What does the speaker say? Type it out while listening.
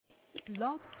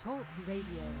Blog Talk Radio.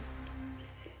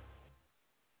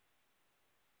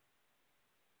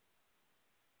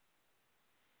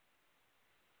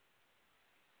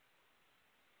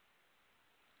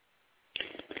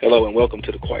 Hello and welcome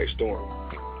to The Quiet Storm.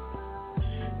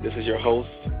 This is your host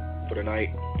for tonight,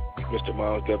 Mr.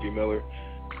 Myles W. Miller.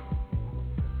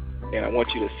 And I want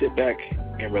you to sit back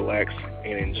and relax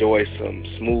and enjoy some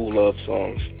smooth love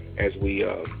songs as we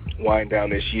wind down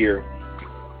this year.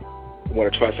 We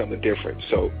want to try something different.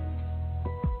 So,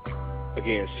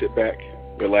 again, sit back,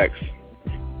 relax,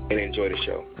 and enjoy the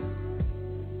show.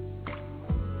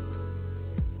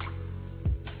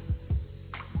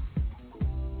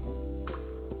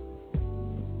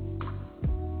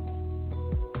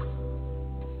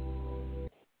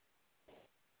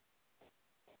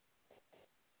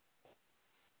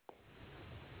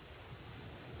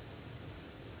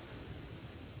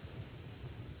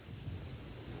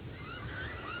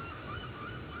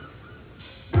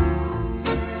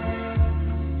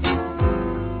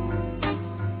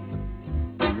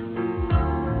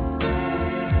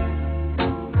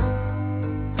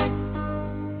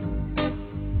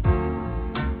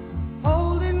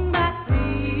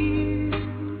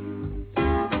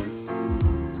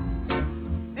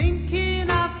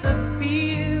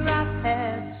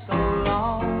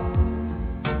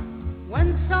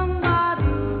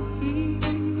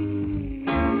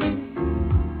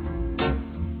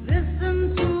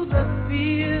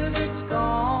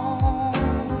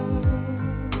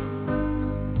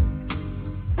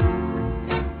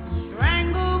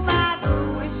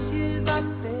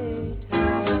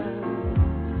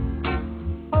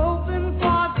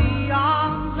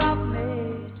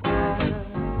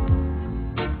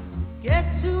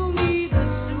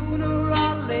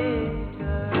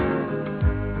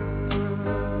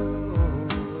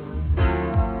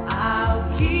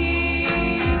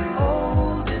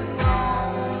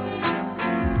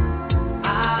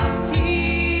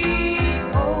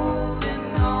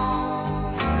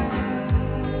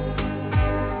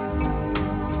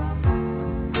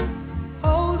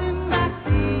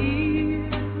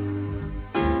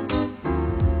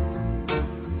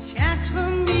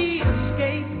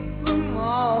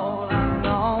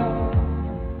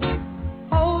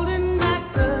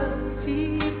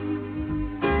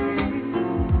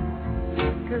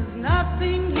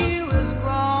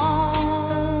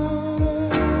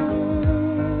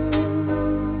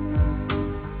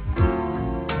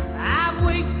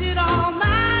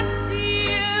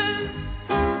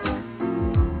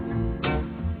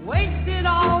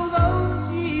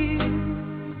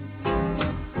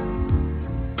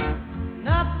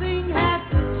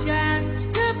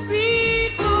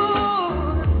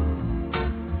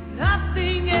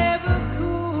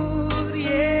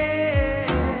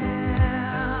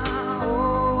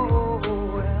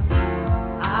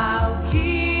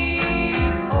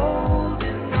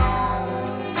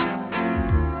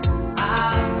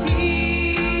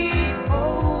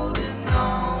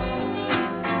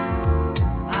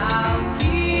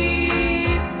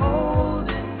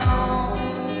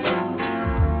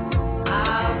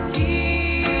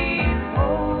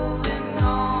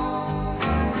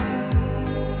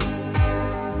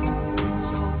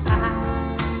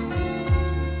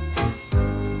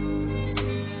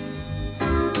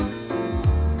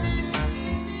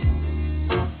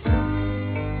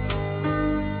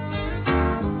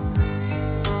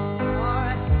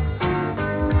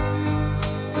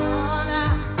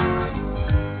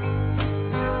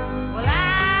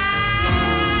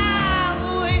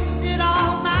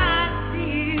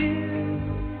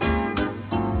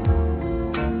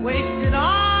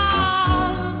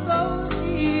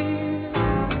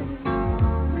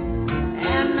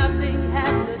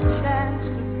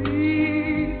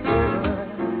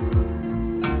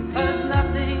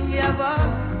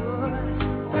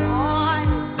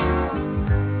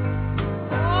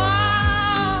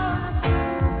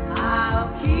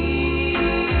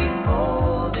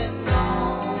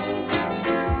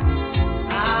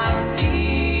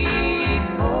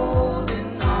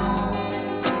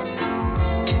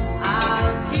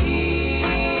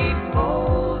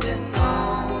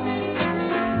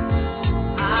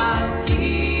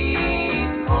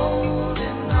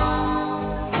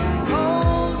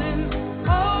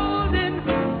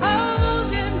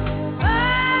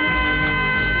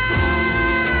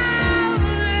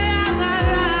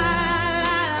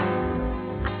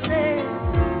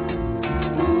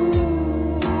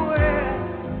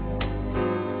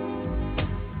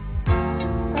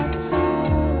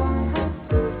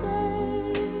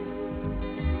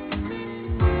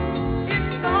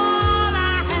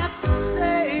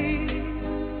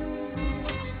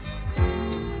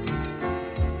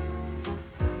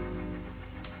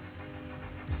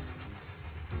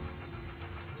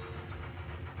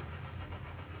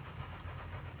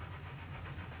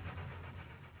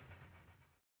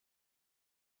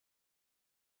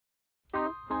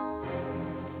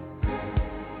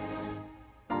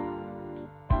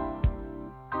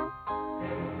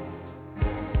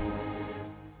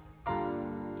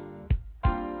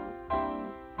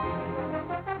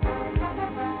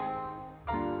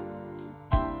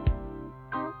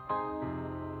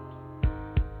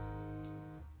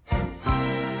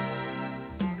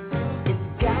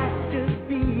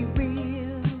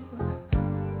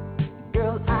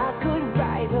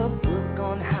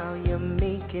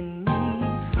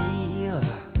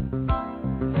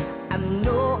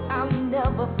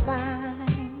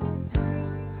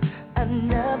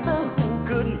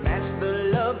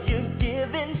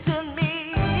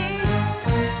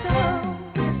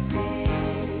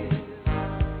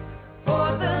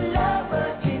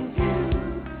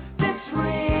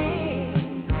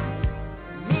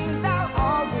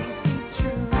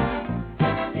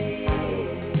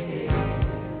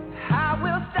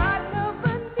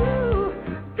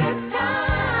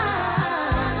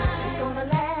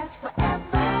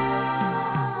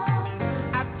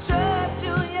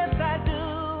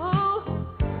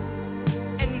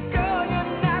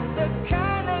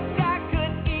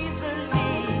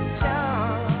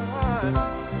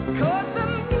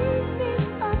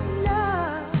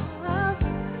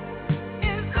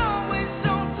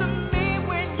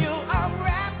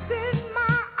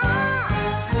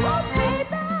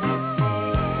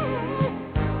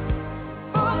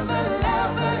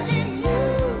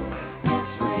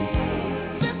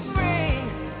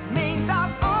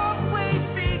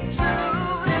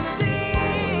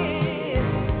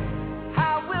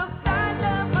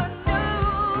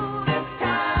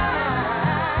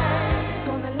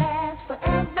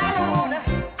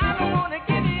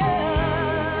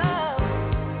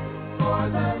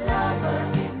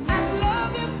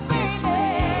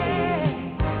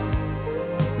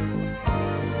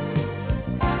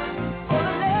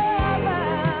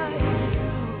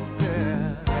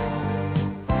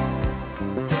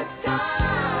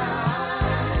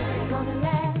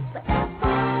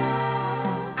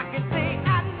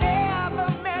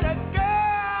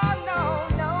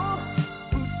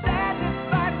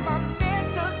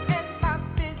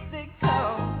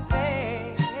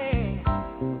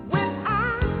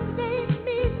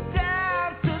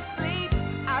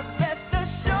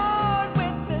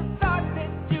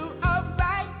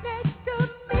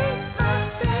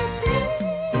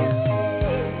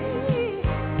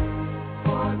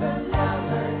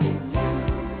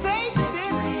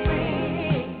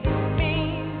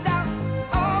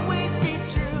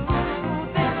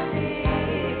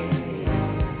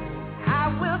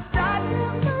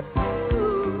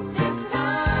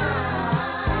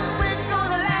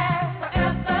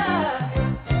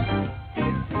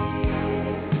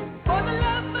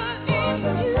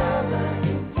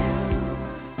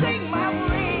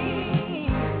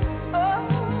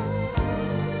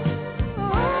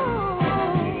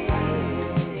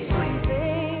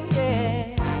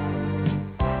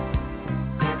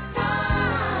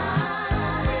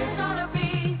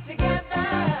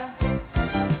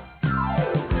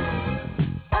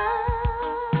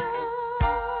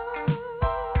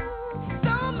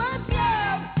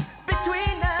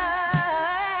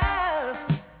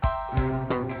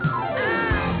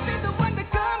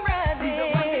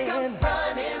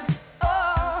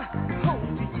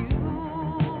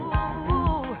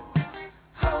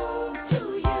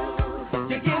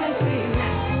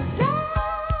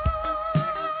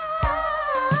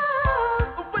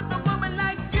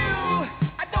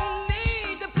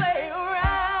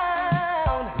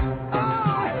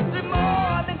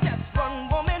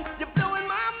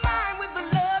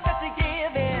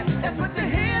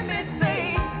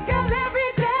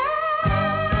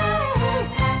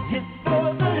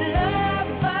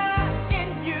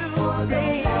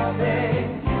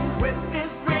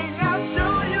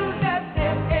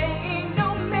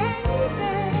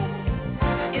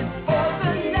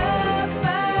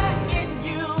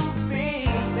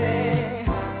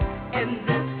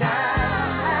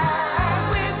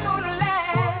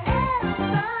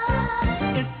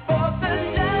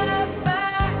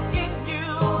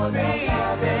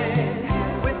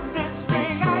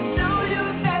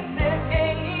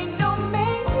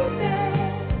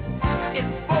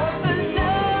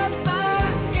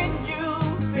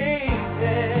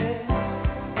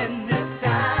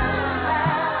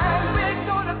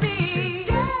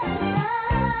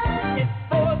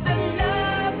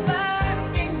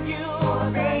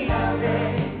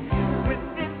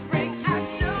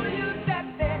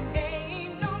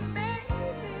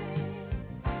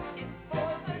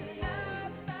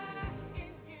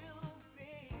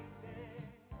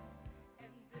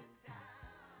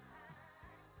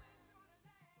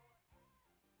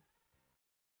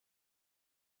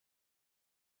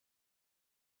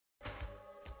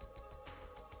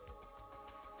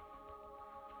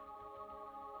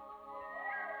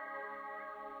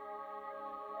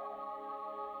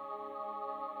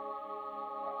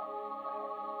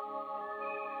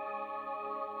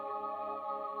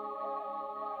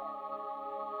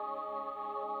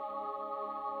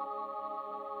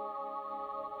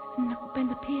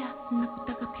 Nakupenda pia,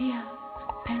 nakutaka pia,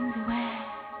 penzi we.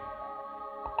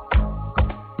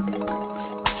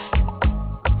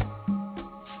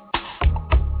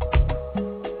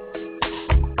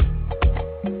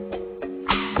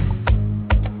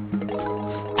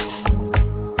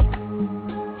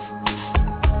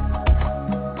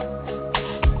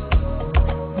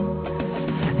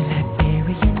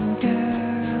 Liberian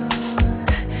girl,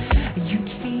 you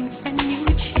came and you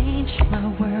changed my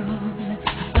world.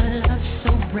 A love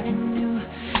so brand new,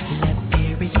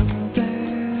 Liberian girl.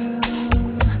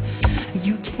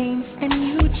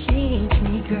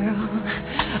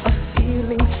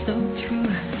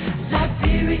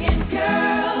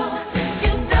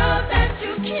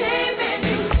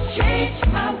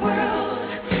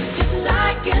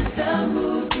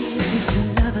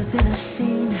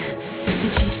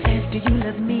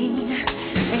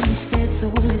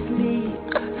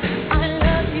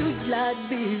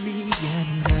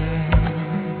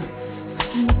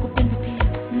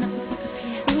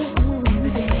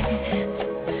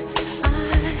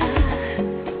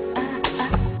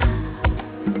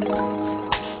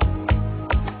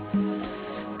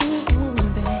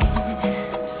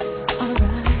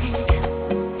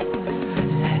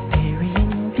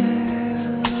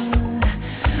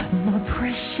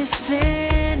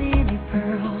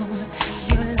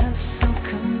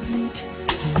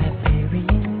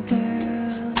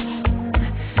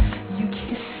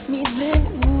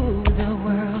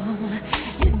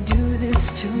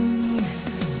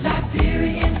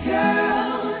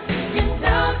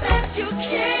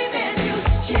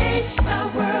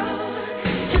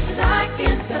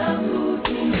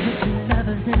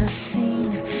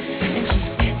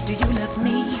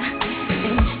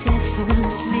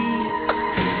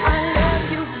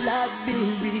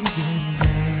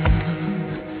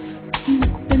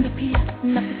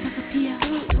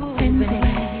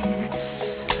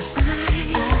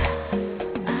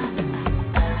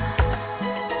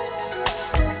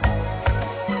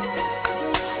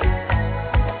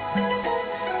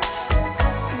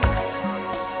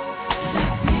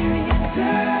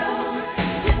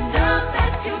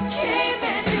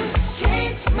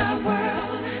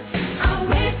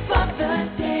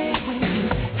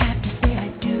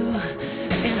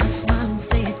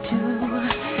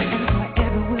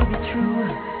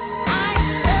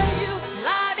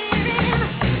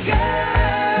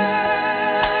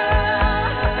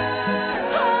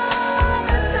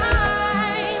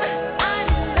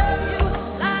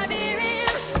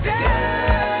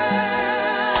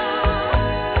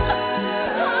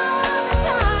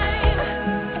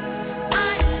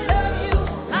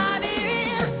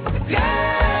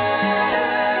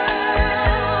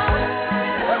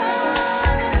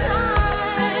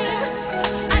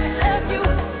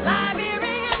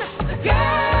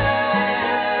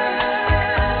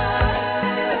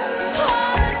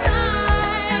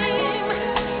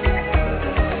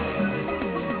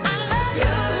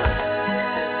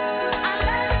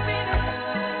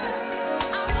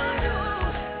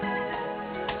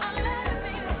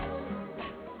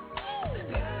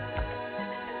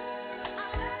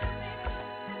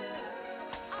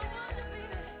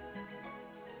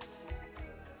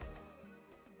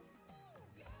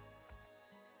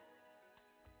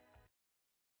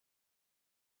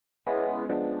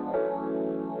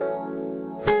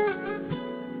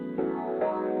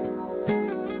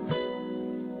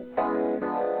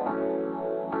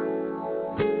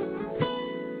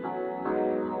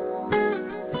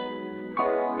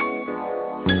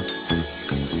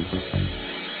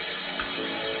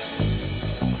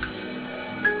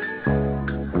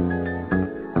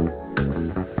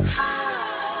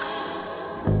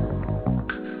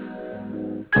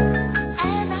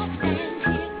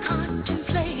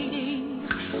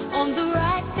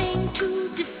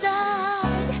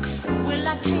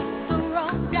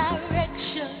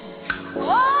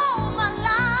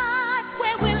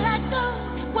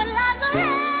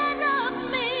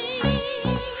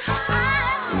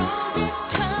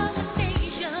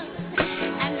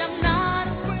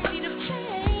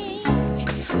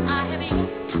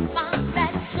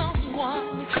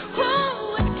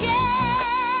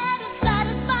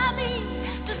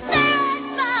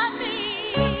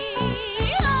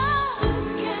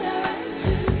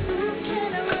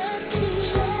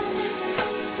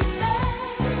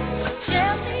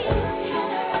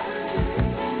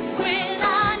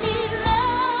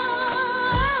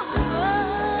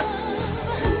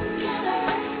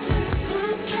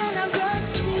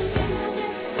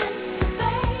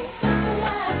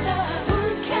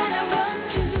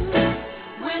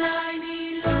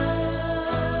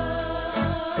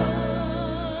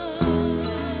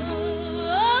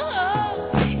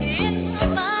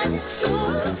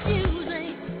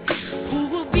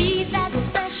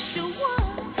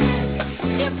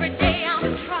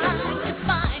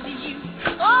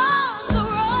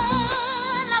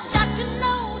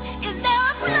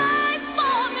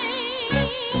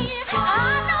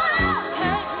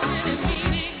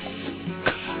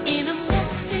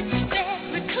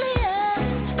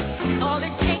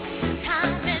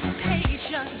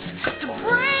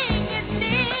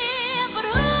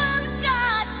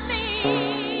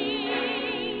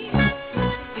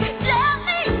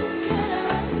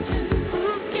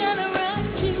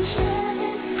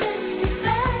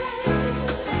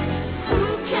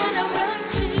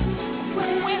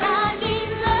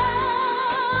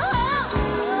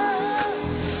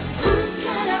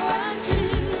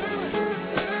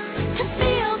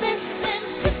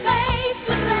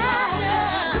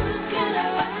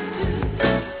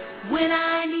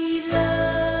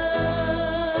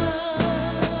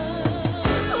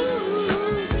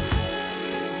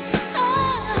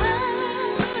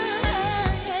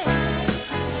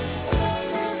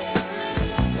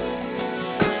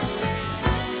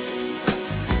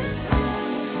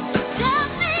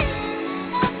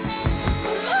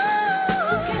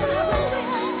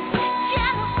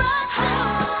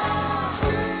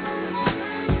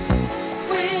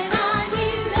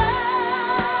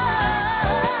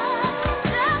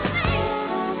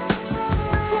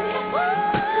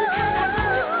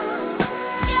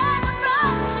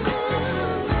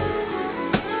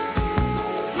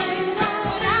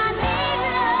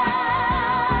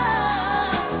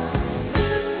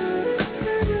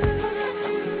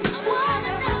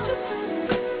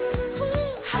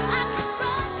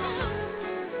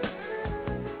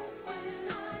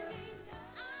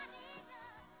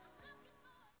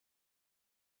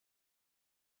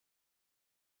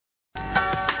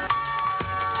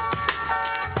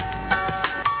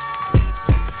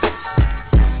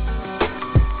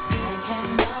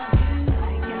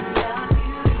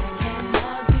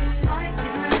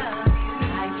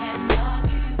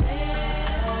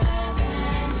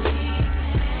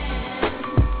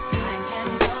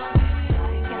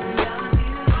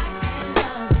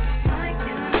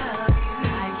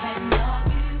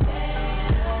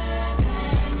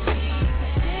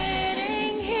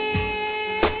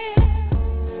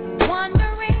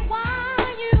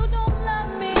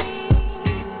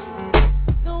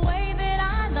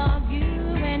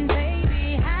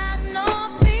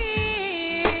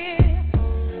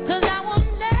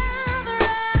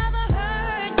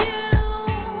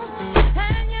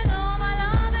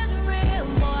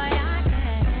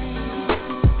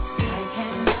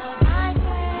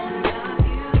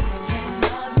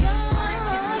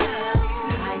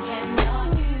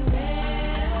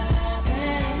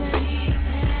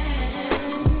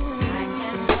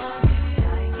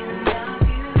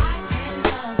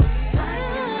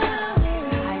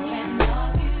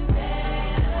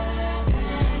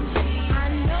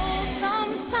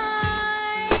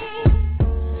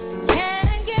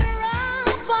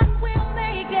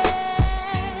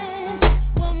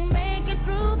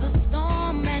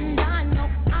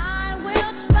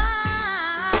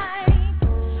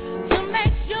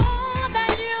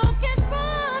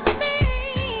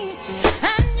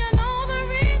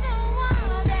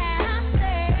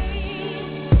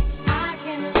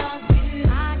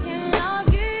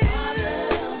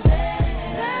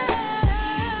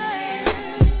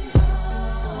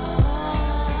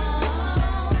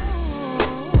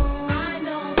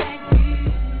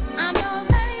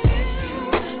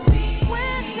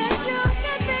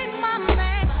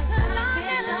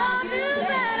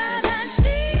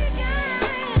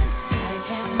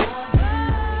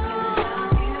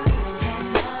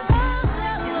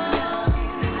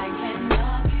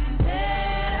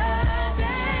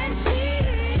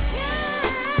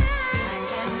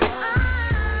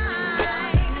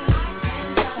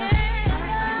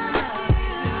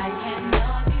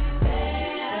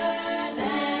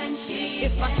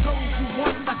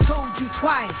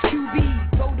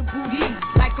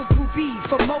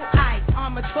 for more ice.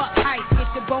 Armor truck height, get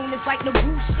the bonus like no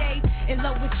Boucher. In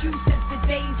love with you since the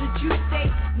days of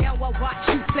Tuesday. Now I watch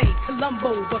you play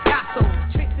Columbo, Picasso.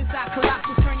 Tricks inside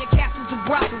colossals, turn your castles to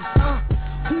brothels.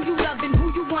 Who you loving, who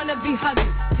you wanna be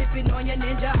hugging? Dipping on your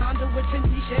ninja Honda with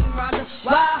Tanisha and Rhonda.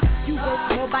 Why? You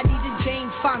work more body than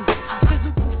James Fonda.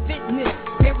 Physical fitness,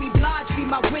 Mary Blige be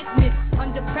my witness.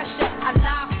 Under pressure, I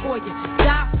lie for you,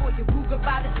 die for you. Ruger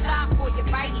by the side for you,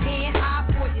 right hand high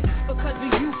for you. Because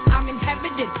of you, I'm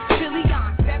inherited.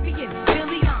 Trillion, Varian,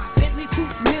 billion, Bentley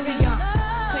coupe million.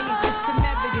 Playing system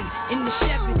evident in the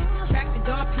Chevy. Track the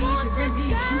Don P, the Rim B,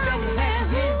 you better have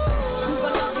it in. Who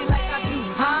gon' love me like I do,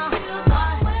 huh? Who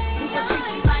gon' treat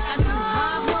me like I do,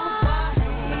 huh? Mary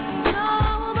Blige,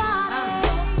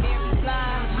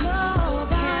 the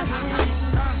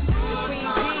Queen Bee, that's me,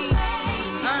 that's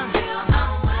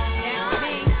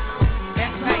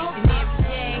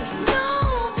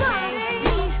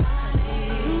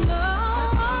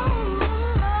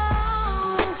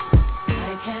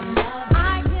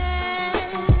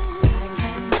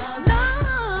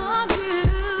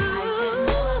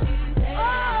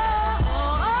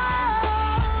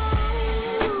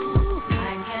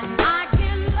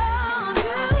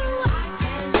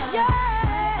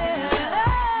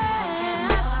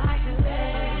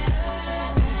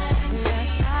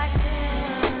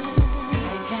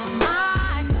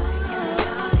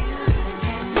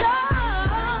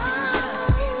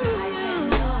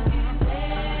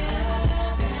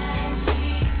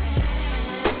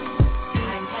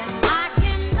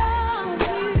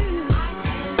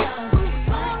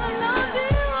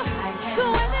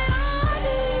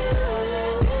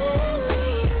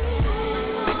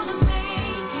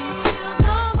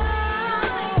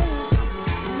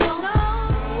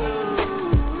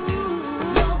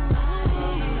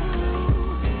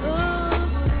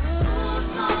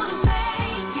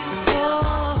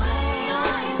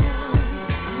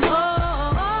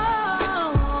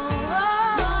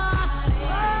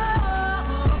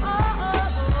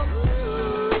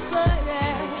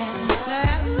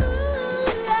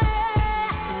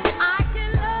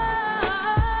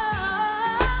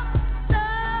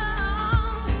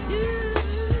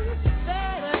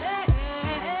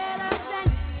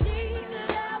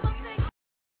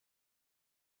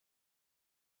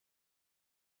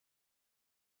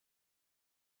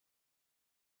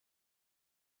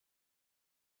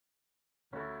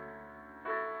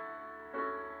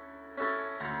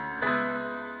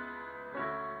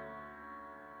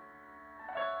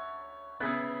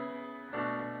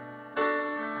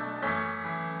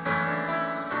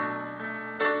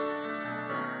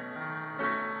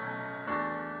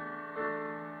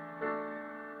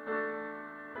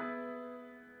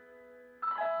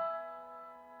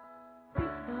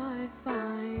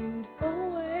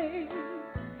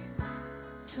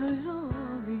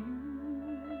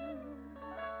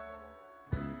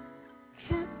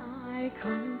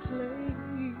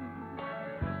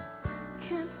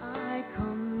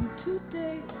every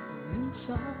day.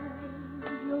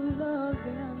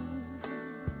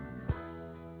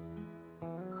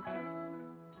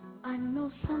 I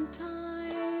know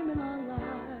sometime in our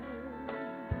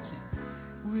lives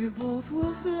we both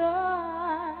will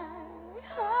fly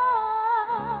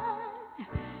high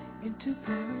into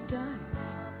paradise.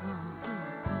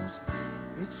 'Cause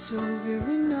it's so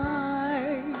very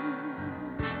nice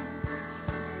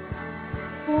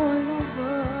for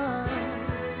lovers,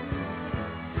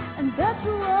 and that's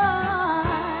why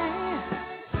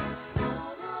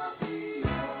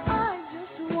I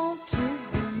just want to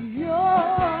be your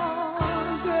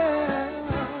girl.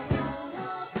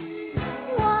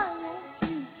 Why won't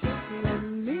you just let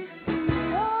me be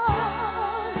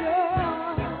your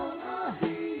girl?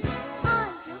 I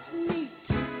just need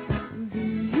to be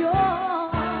your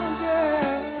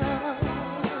girl.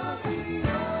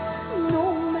 No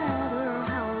matter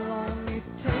how long it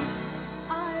takes,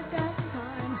 I've got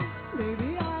time. Baby,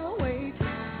 I'll wait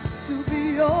to be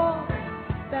yours.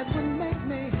 That would make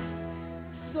me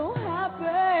so happy.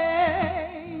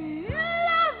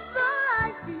 Love the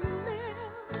life you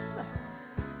live,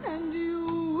 and you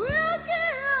will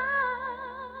give,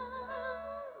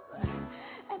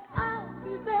 and I'll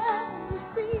be there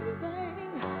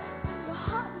receiving. Your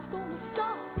heart is gonna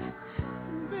stop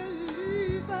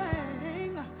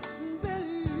believing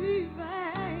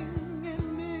in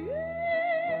me.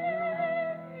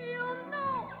 You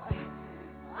know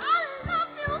I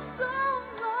love you so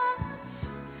much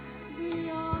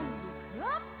beyond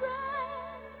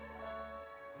compare.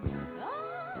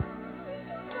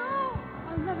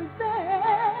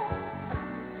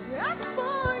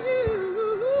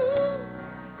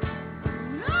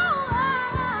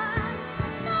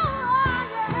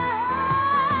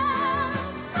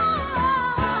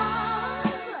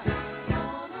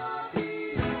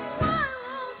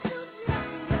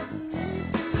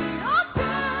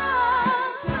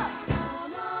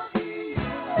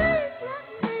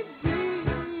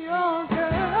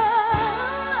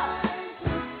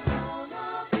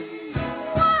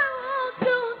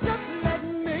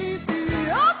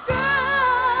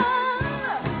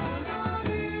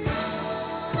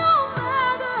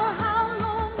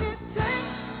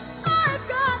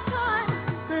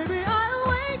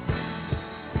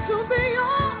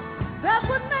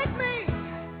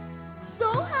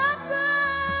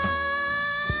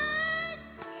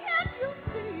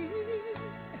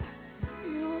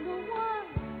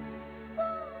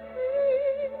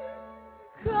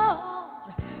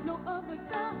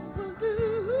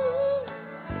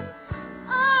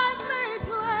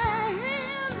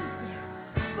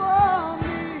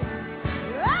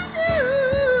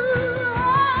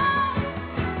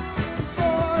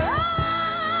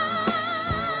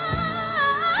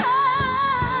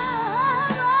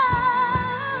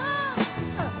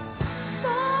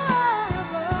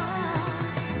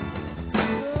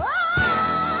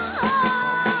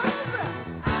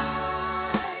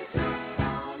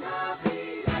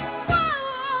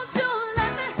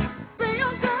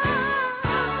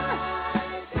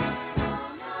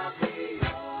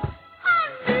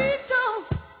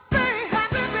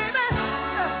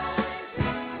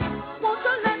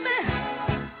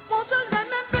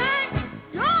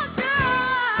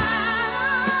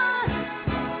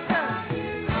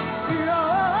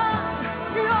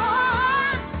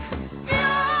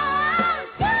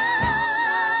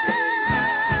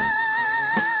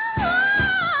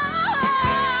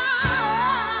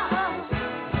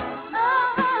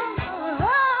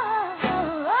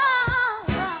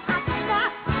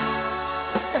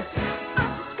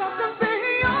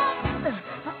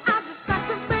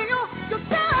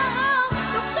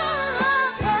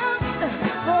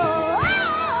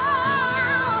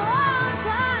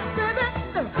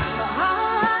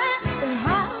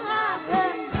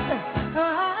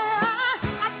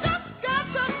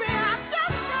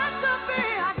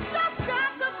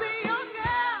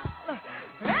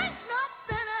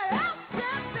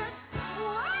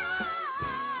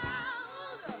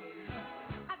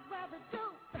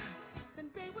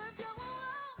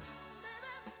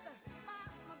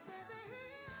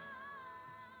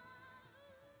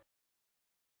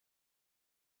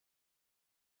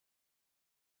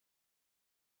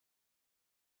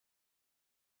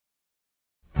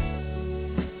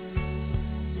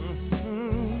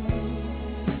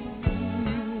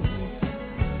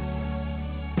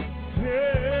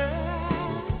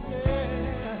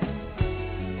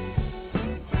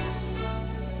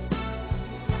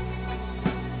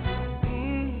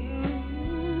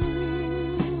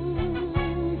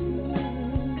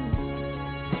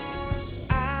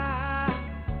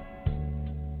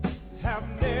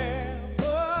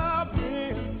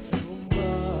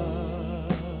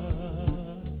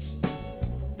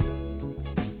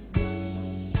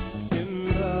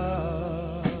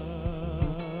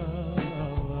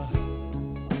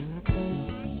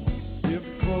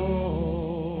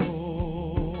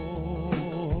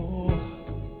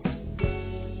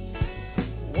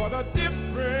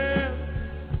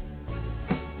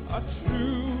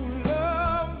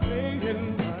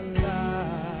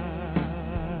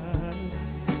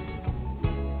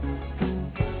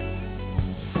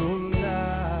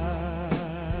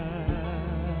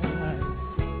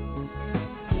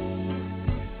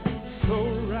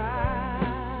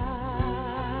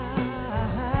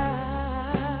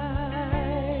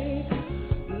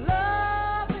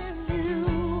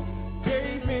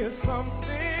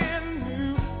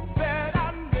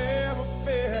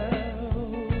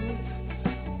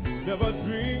 never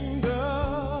dreamed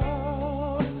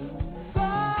of.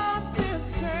 Something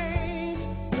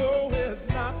changed, no, it's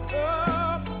not the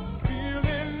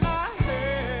feeling I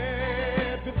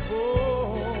had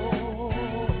before.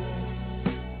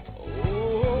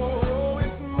 Oh,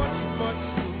 it's much, much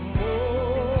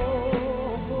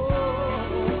more.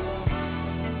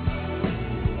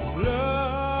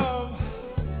 Love,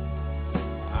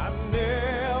 I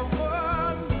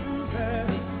never knew that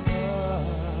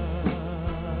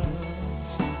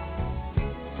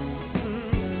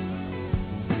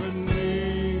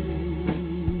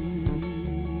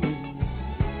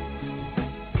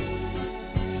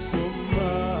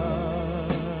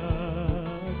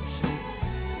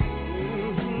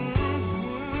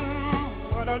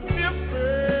what a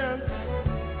difference.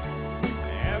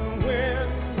 And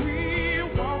when we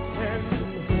walk hand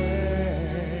in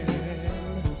hand,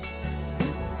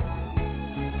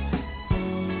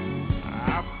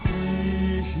 I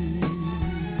feel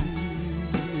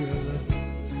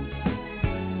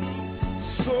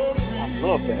so I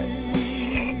love that.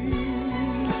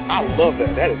 I love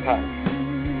that. That is hot.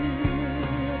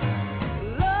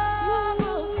 love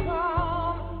will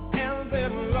come and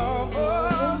then love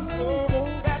will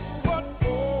go. That's what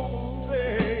folks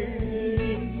say.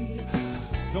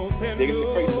 Don't tend Digging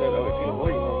the crates of that other people.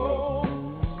 Where you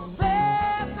from,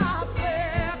 There I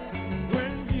said,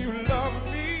 when you love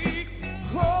me,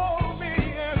 hold me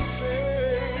and say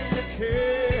you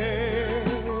care.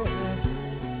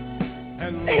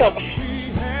 And Damn. what we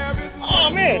have is Oh,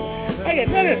 man. I get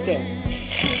none of that stuff.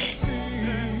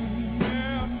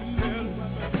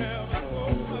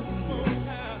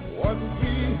 what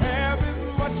we have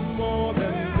is much more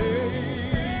than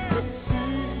they could see.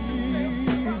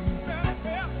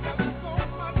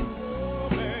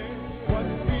 What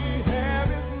we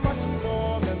have is much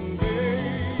more than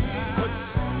they could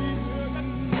see.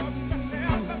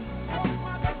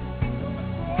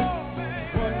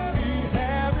 What we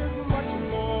have is much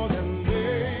more than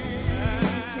they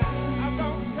I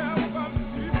don't have what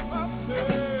people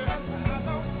say. I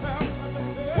don't have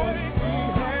what we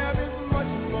have is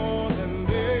much more than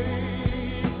they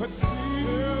could see.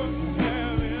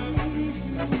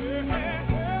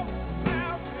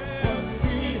 What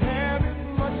we have is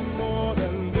much more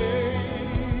than they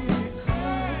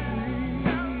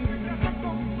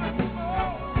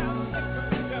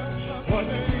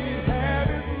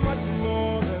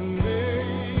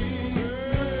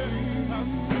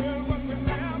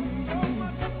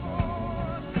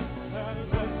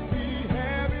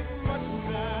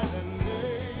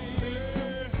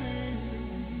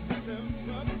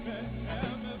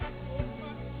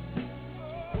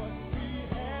What we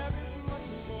have is much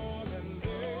more than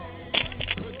they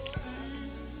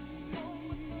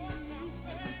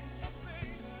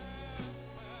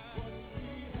What we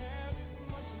have is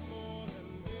so much more. What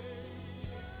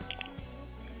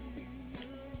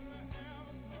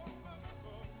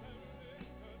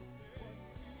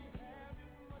we have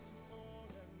is much more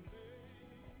than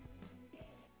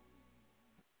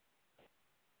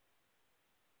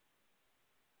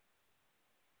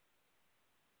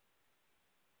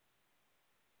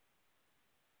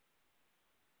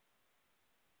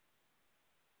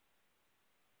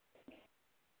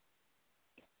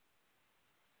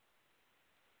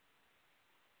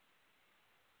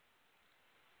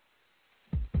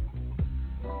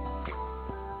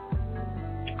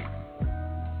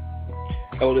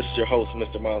Hello, this is your host,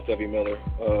 Mr. Myles W. Miller.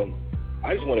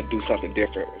 I just want to do something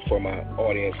different for my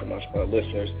audience and my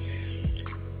listeners.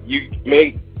 You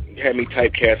may have me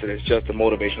typecasted as just a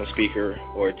motivational speaker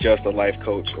or just a life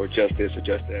coach or just this or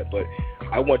just that, but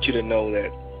I want you to know that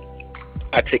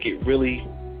I take it really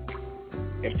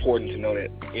important to know that,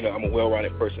 I'm a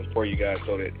well-rounded person for you guys,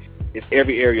 so that it's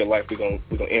every area of life we're gonna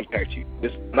impact you.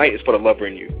 This night is for the lover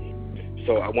in you.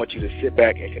 So I want you to sit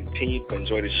back and continue to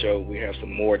enjoy the show. We have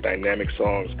some more dynamic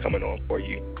songs coming on for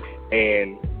you.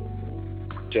 And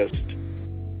just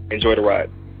enjoy the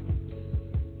ride.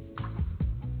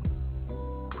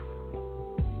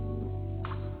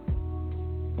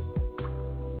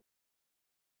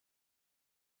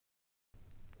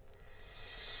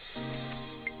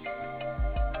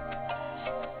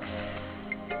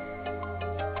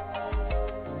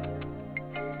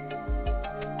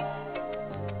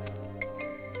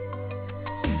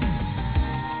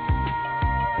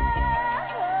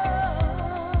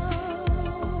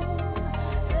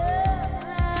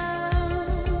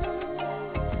 Oh,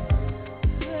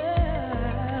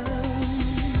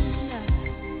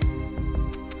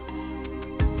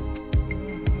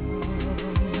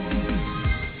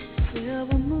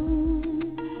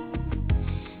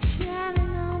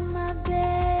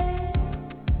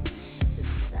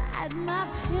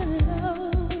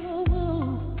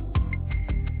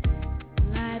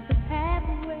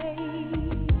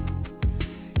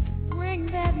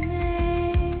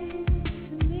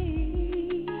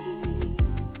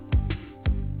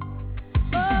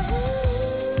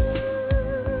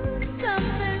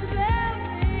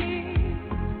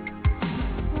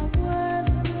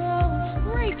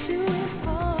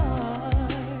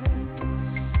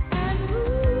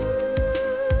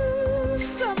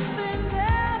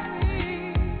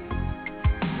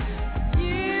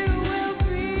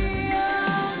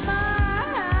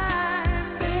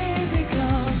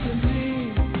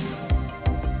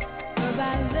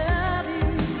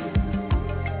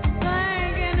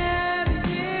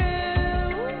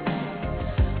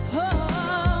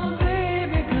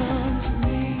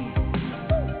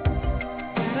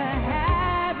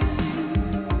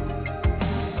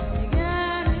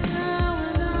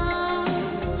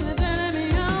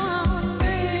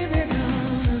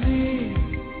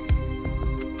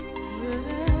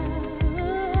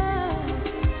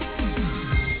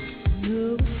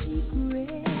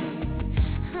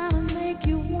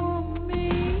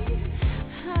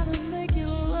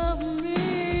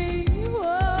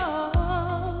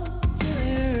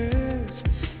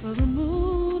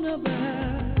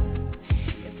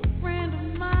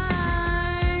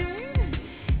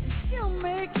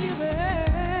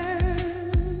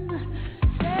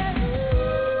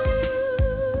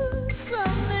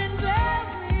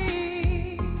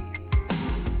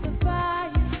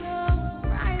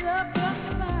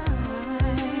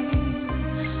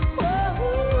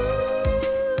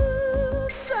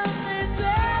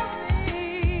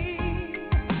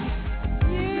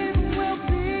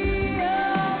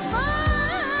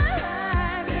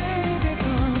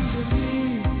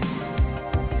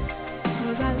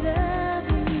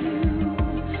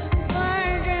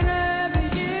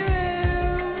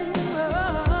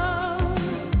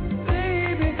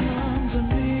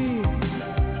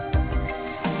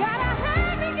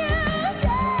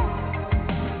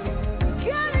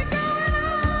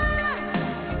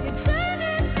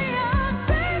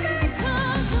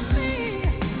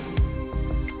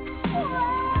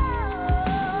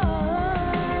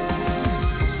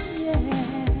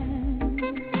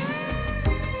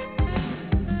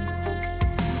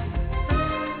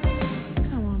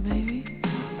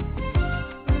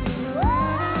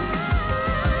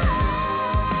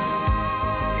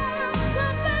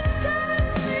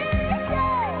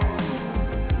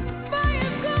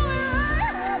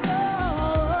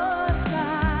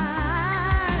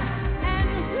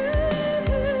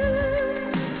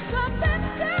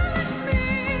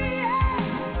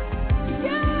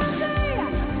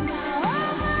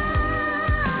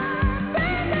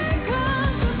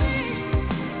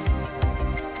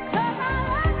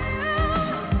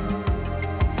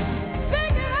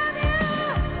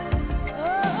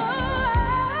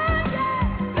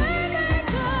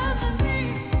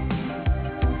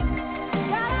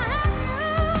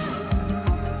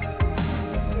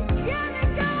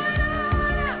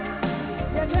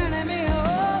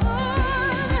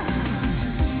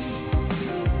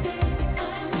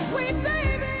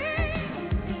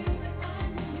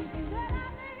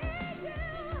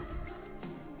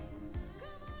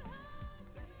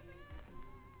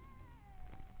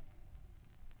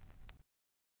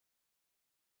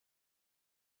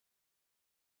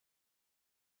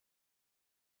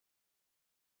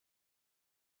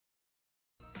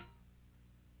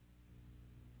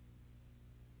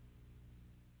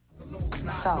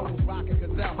 So,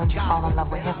 when you fall in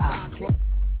love with hip hop,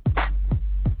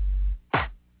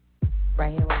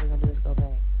 right here, what we're gonna do is go back.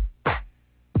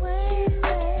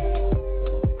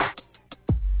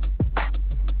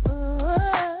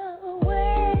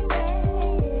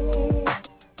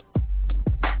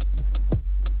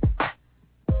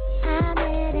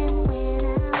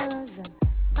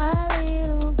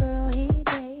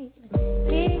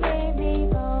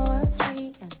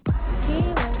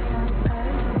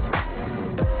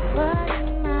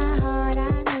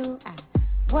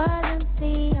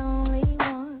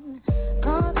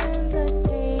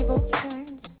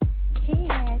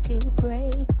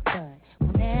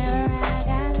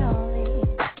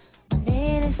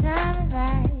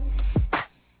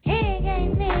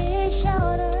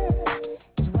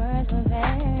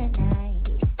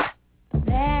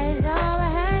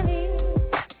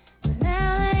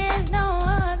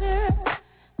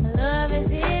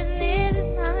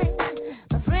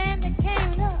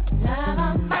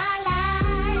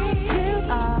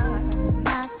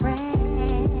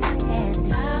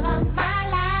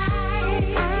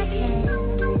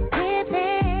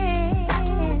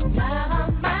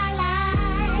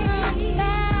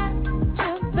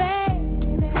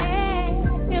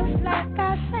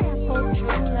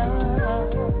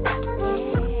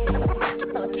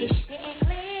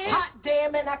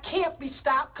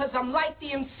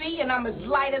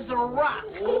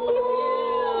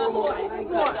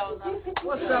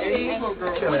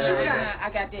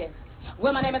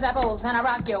 And I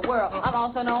rock your world. I'm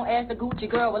also known as the Gucci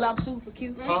girl. Well, I'm super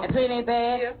cute and pretty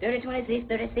bad. 30, 26,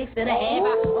 36 and a half.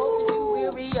 I hope you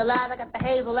will realize I got the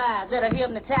hazel eyes that are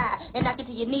hypnotized and knock you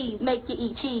to your knees, make you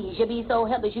eat cheese. You'll be so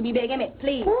helpless, you'll be begging me,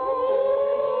 please.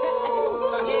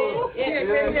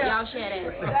 Y'all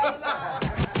share that.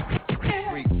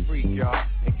 Freak, y'all,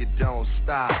 and you don't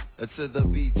stop. To the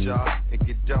beat, y'all, and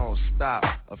you don't stop.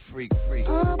 A freak.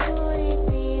 Oh, boy,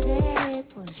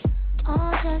 it was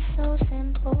all just so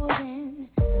simple then.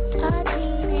 A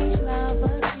teenage love,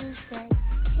 but you said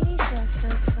he's just a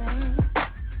friend.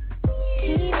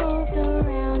 He moved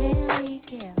around and we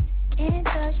kept in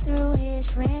touch through his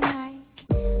friend Mike.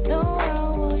 The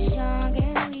world was young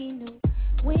and we knew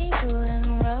we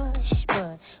couldn't rush,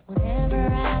 but whenever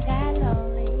I got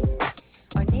lonely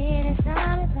or needed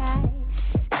some advice,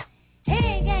 he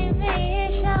gave me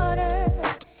his shoulder.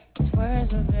 His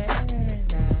words were very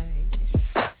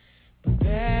nice. But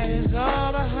that is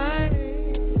all behind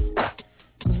me,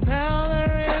 'cause now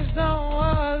there is no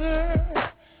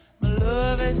other. My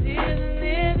love is in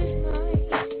this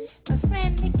night. My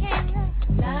friend became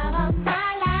the love of my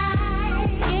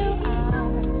life. You are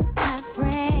my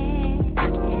friend,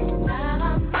 love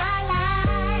of my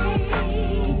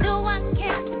life. No one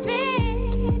can be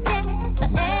that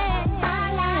my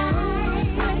life.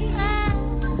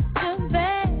 To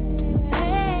bed,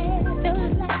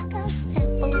 feels like a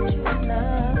simple true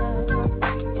love.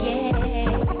 Yeah,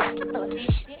 so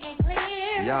this shit ain't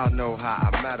clear. Y'all know how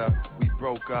I met her. We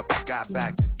broke up and got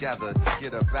back together to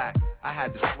get her back. I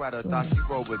had the sweater, thought she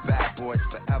rolled with bad boys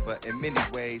forever. In many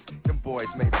ways, them boys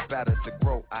made her better. To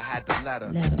grow, I had to let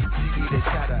her. She needed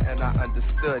cheddar, and I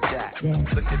understood that.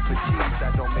 Look at the cheese,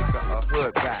 that don't make her a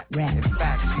hood rat. In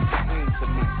fact, she's a queen to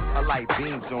me. Her light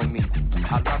beams on me.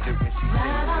 I love it when she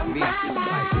sings to me. She's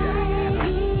like that.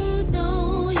 You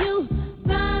know you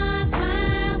rock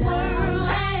my world,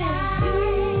 and you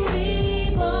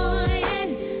be boy,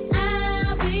 and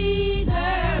I'll be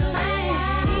girl,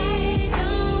 and it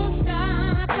don't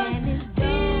stop, and it's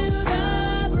still the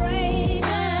break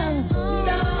of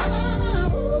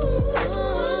dawn.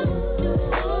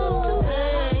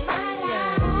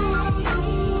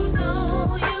 You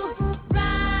know you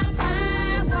rock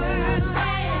my world,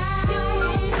 and you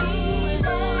be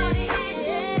boy,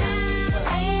 and I'll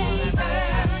be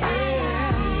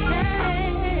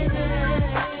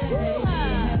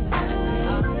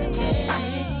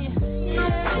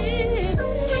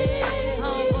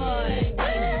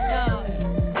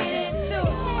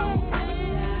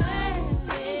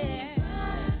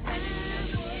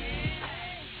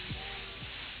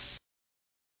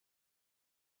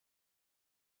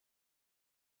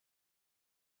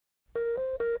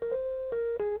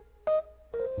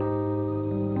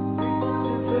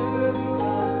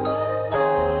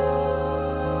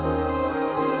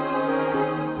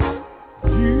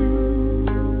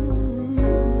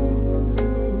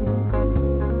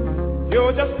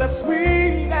You're just as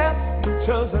sweet as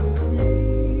peaches and cream.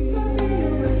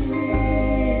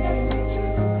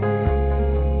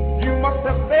 You must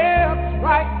have stepped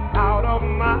right out of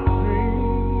my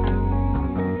dream.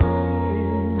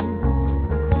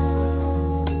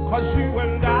 'Cause you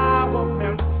and I were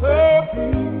meant to be.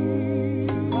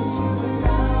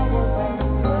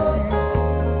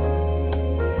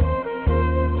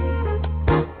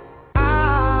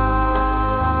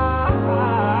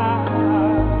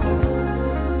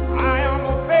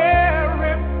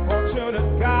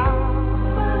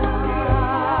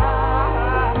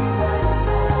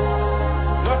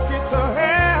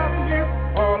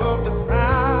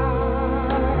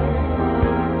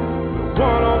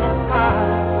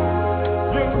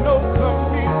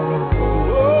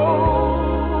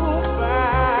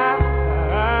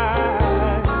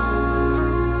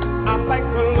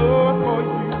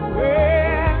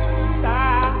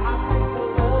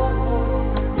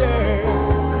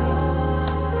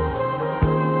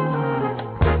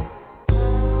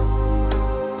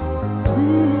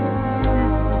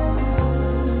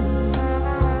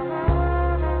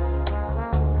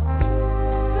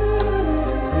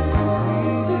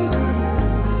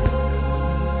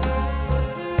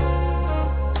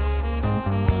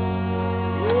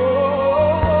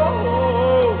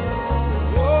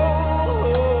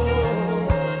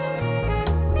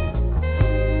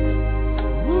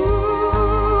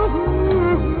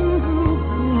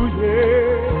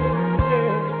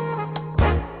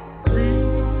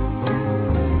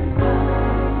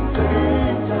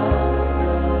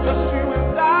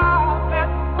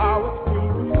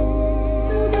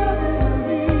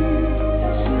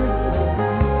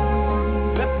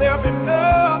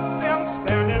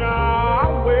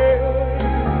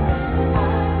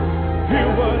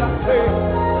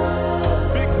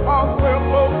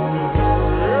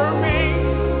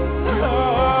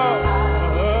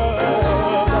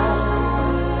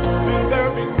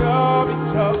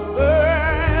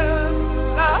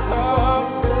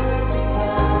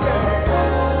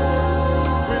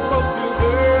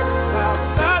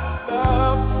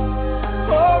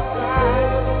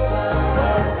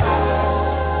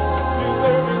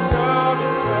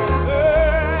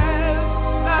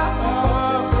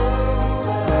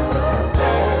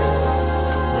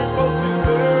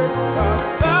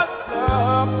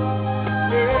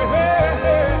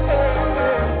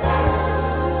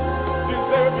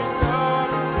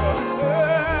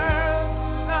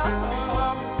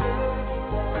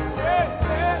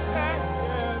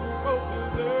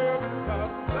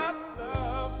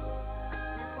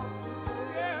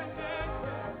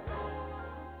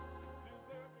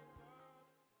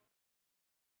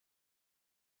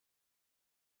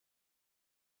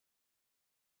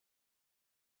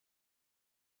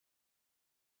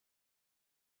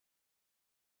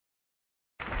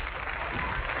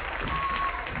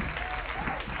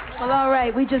 Well, all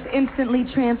right, we just instantly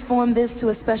transformed this to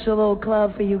a special little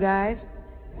club for you guys.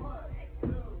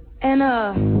 And,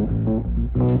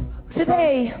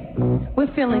 today,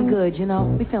 we're feeling good, you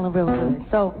know? We're feeling real good.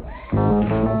 So,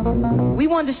 we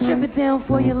wanted to strip it down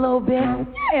for you a little bit.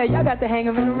 Yeah, y'all got the hang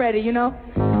of it already, you know?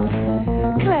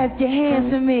 Clap your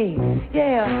hands for me.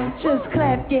 Yeah, just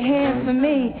clap your hands for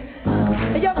me.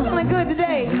 Are y'all feeling good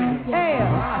today?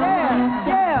 Yeah.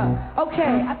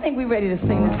 Okay, I think we're ready to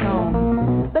sing this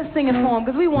song. Let's sing it for them,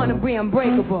 because we want to be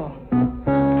unbreakable.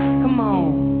 Come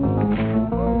on.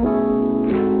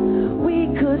 We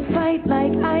could fight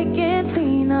like Ike and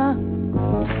Tina,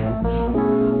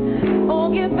 or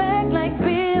get back like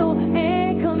Bill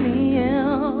and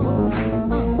Camille.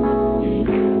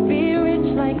 Be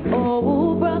rich like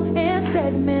Oprah and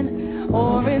Stedman,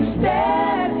 or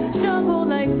instead jungle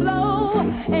like Flo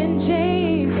and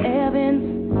James Evans.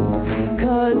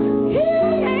 'Cause he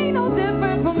ain't no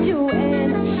different from you,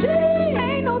 and she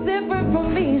ain't no different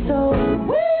from me. So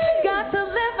we got to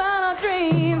live our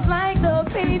dreams like the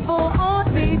people on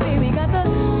TV. We got to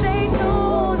stay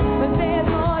tuned, but there's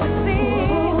more to see.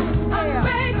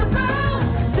 Unbreakable,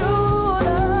 do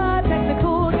the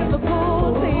technical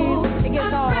difficulties. It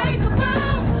gets hard.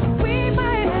 We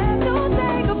might have to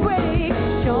take a break.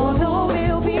 Sure, no,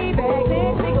 we'll be back.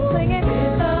 Then sing singing.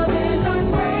 Love is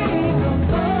unbreakable.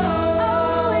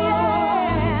 Oh yeah.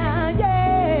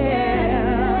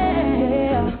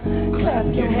 Clap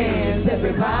your hands,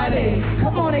 everybody.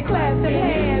 Come on and clap them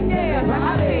hands, yeah.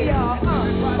 I see y'all.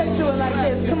 Let's do it like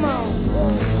this. Come on.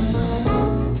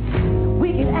 We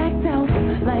can act out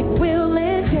like Will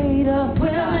and Jada.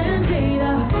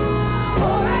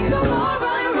 Or act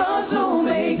Laura and Russell,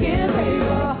 make it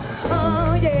bigger.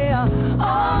 Oh yeah,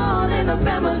 all in the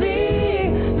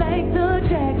family, like the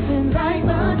Jacksons.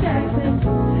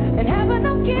 And have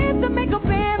enough kids to make a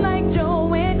band like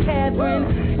Joe and Catherine.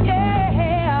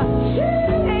 Yeah, she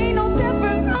ain't no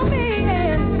different from me,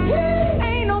 and he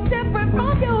ain't no different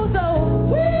from you. So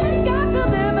we got to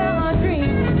live our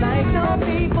dreams like some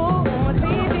people on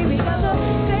TV. We got to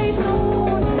stay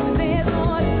tuned, there's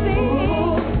more to see.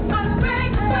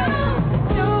 Unbreakable,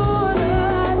 do the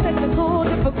technical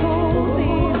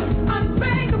difficulties.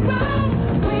 Unbreakable,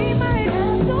 we might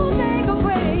have to take a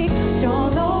break. Sure,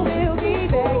 no, we'll be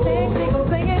back. Sing,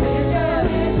 singing. Yeah,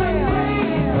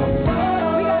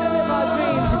 we gotta live our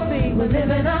dreams, you see. We're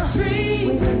living our dreams. We're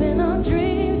living our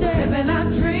dreams. Yeah. Living our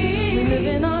dreams. We're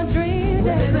living our dreams.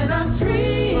 Yeah. Living our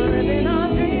dreams. We're living our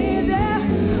dreams.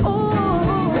 Yeah. Ooh,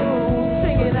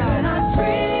 sing it out. Living our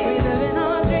dreams. We're living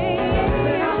our dreams.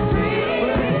 Living our dreams.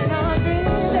 We're living our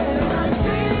dreams. Living our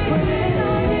dreams. We're living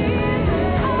our dreams.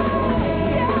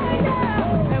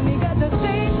 Yeah. And we got to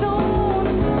stay tuned.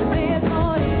 There's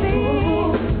more to see.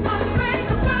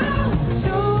 Unbreakable.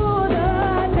 Do the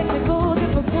technical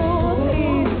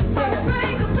difficulties.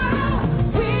 Unbreakable.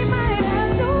 We might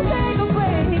have to take a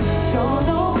break. Sure,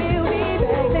 no, we'll be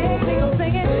back. They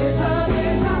singing. Love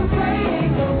is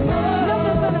unbreakable.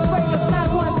 Nothing's gonna break us, not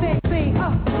one thing. See,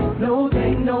 No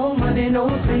thing, no money, no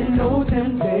sin, no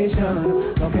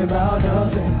temptation. Talking about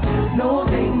nothing. No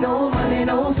thing, no money,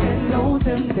 no sin, no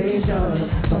temptation.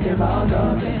 Talking about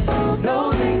nothing.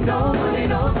 No thing, no money,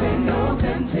 no sin, no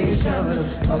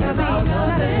temptation. Talking about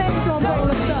nothing. No thing, no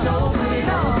money, no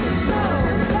sin,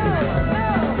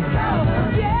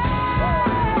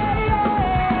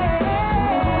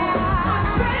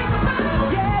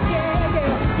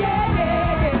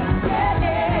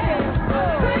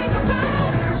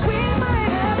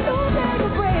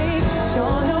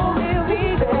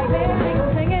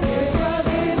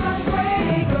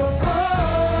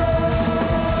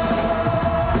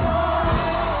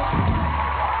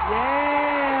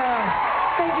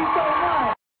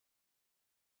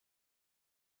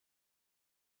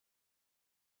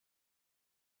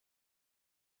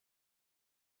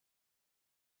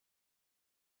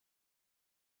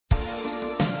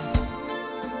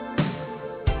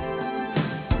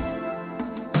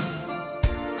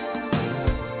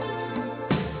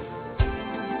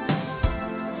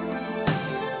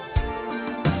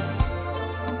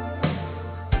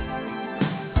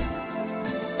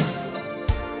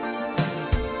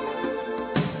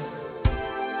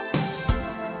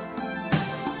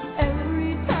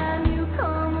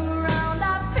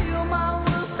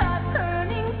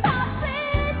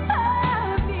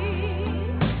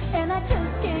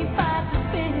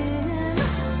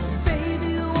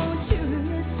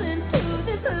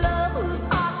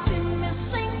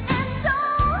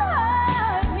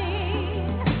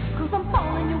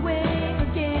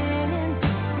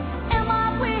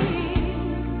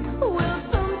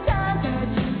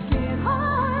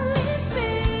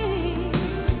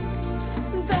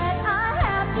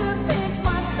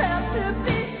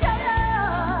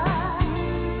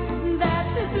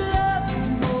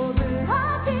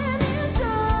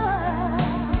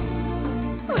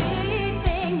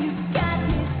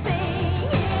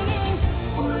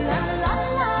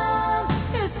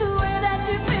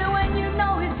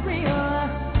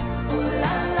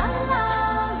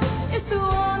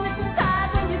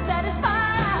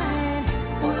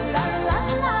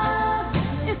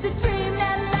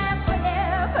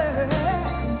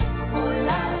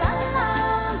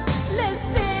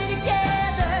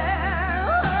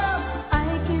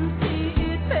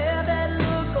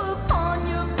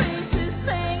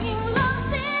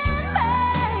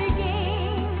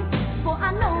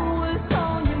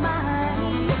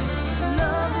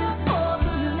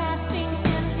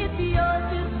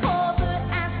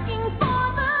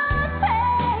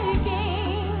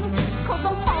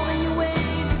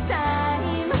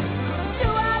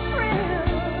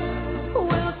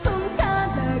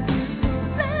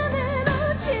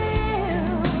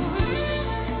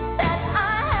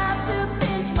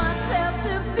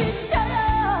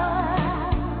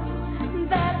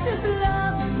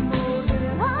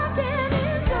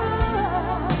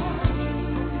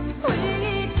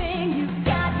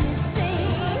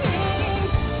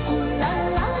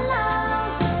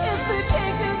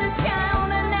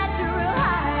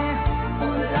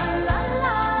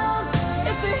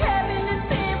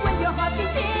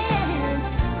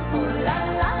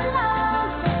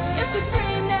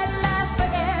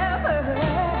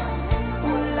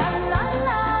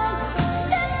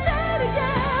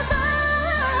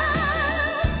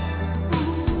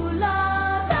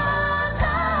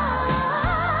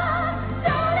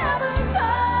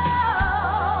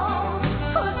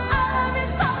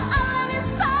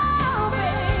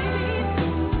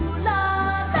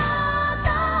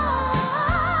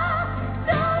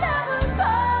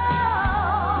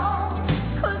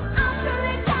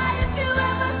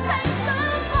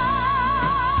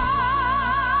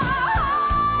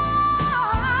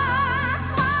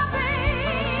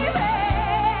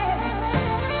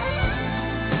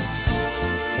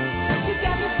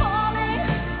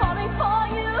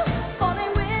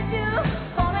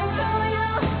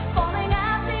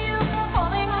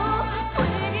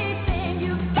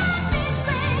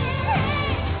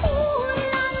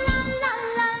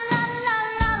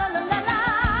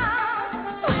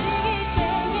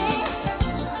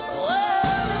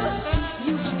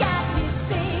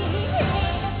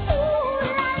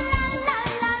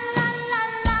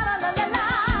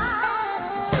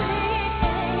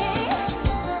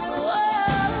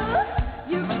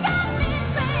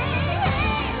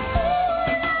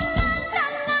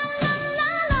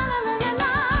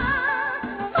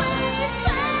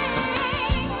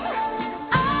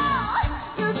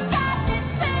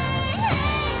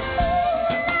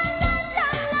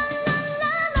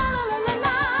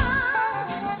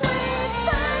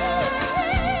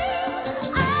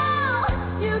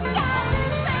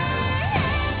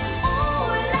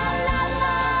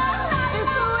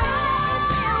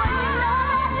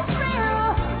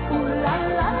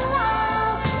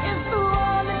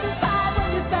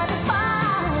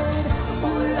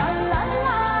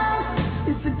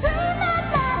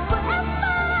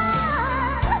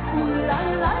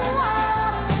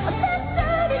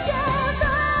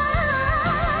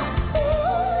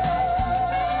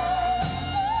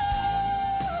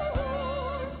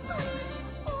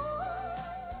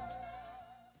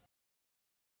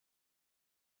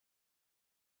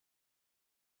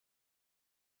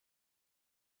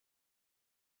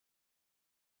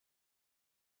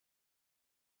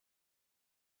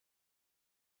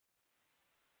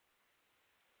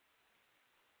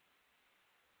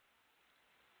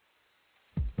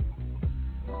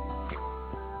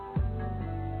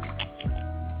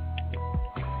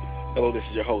 Hello, this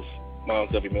is your host, Myles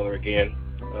W. Miller again.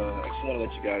 I just want to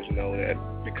let you guys know that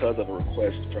because of a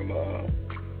request from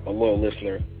a loyal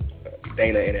listener,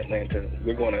 Dana in Atlanta,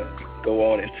 we're going to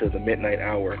go on into the midnight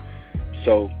hour.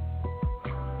 So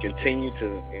continue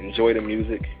to enjoy the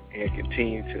music and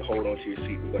continue to hold on to your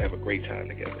seat. We're going to have a great time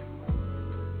together.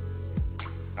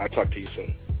 I'll talk to you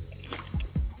soon.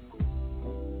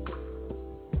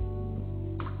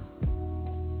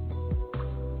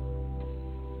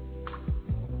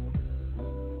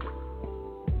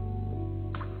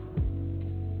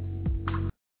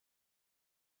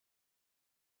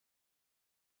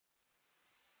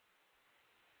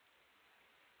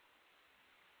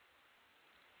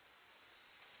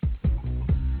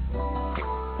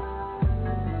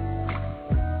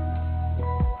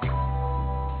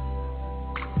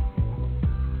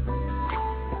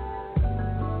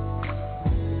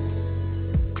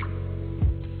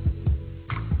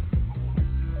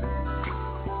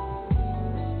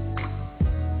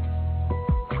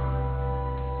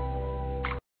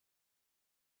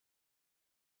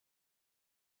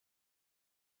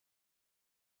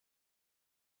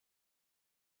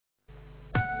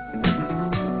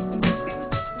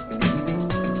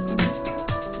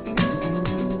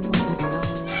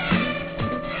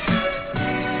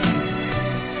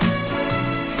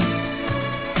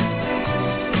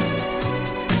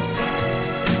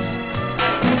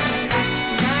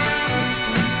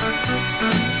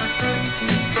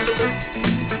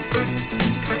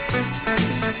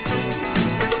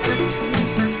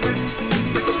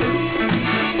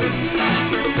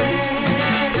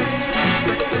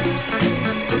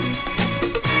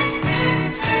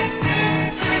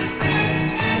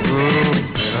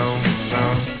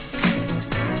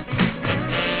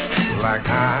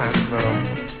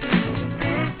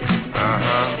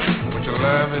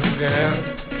 loving girl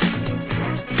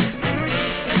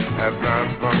has done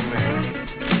for me.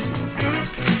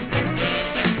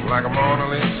 Like a Mona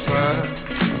Lisa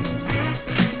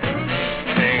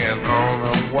hanging on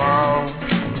the wall.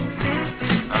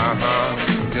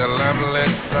 Your lovely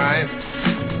sight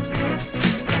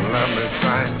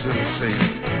to see.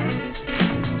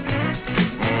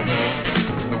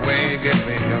 The way you give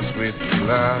me your sweet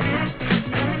love,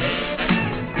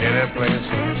 any place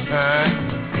and time.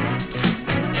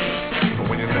 But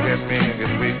when you look at me, I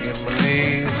get weak in my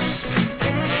knees.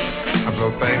 I'm so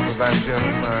thankful that you're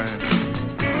mine.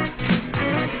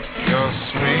 Your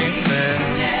sweetness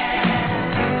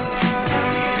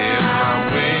is my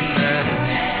weakness,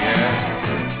 yeah.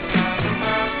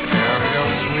 Your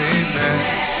sweetness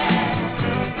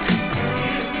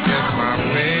is my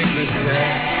weakness, yeah,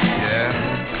 yeah.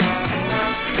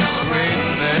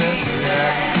 Sweetness,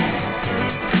 yeah,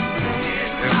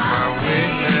 is my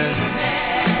weakness.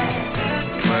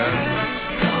 Well,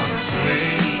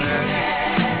 sweetness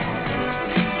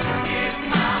is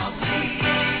my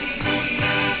weakness.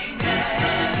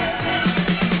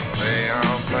 They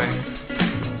all think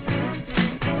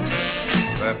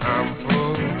that I'm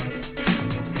fool,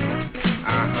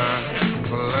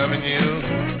 for loving you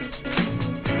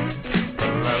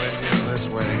this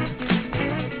way.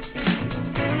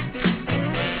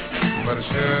 But as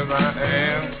sure as I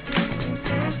am,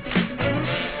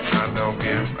 I don't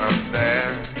give up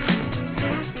there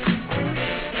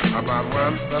about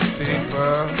what the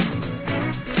people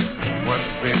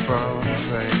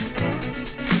say.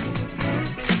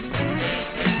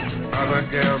 Other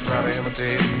girls try to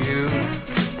imitate you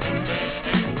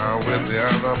with the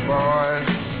other boys.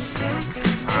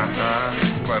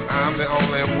 But I'm the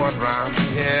only one round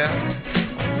here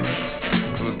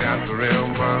who's got the real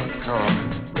McCoy.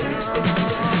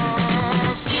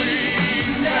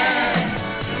 Sweetness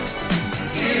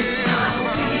is my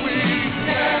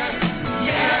weakness.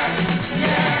 Yeah,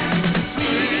 yeah.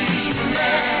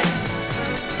 Sweetness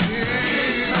is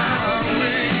my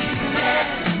weakness.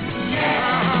 Yeah,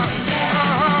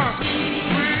 Sweetness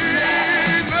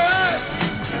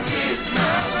is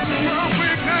my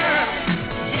weakness.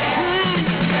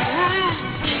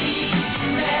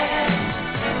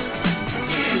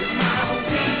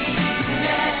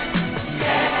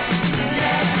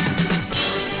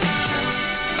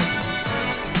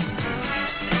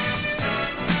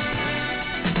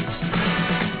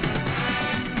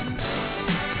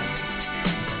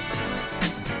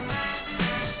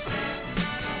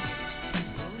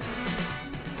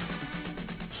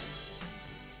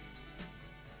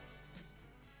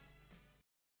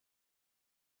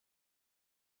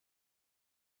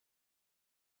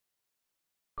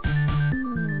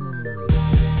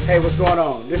 Hey, what's going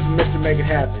on? This is Mr. Make It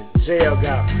Happen, J.L.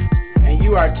 Godfrey, and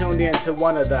you are tuned in to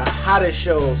one of the hottest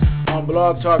shows on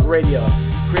Blog Talk Radio,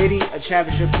 Creating a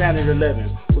Championship Standard of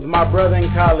Living, with my brother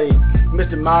and colleague,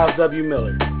 Mr. Myles W.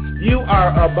 Miller. You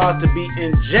are about to be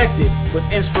injected with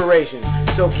inspiration,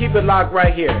 so keep it locked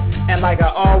right here. And like I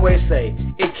always say,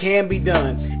 it can be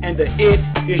done, and the it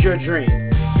is your dream.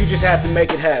 You just have to make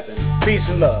it happen. Peace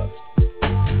and love.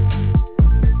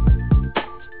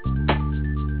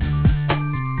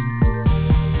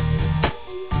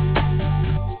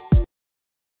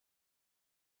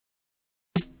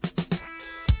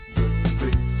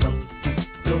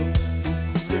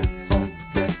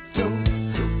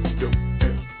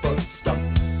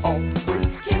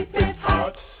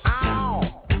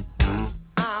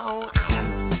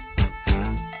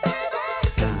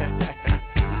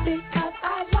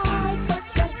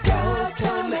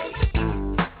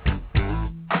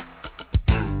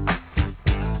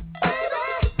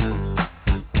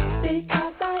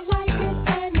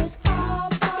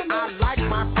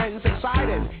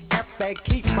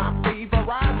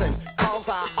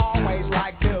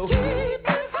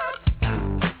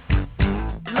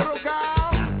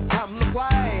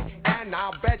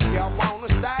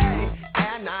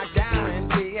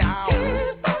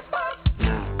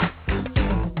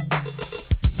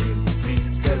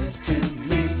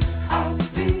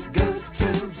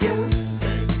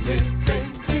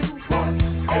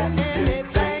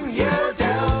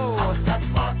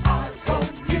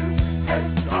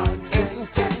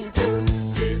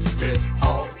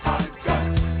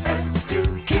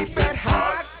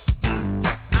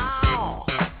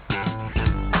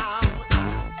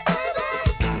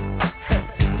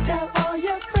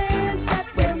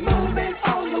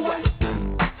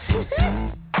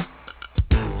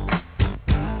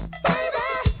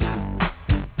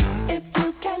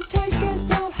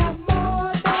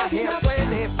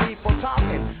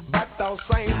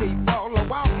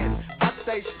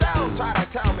 they still try to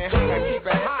tell me how to keep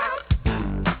it hot.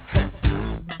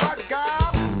 But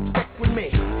girl, stick with me,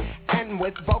 and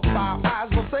with both our eyes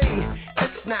we'll see.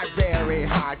 It's not very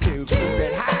hard to keep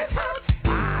it hot.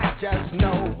 I just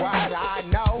know what I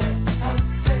know.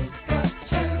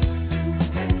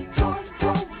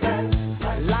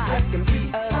 Life can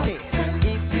be a sin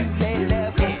if you let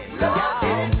love in,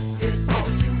 y'all. It's all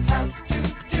you have to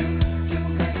do to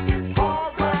make it all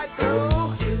right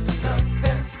through. It's the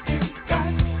best you got,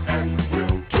 and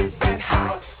we'll keep it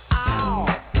hot. Ow,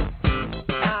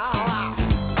 ow,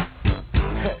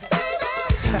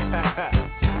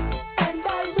 and I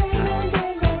really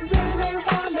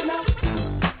want to know,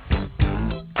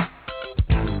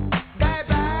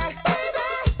 baby,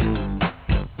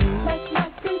 let's not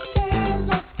pretend,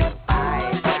 let's get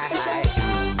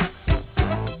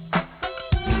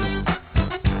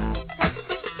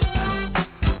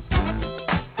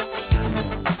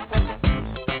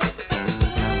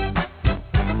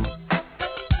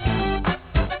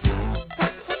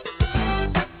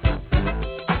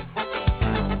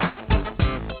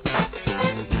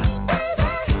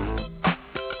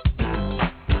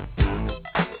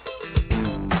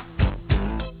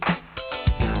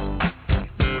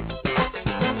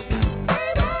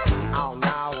oh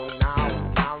no, no,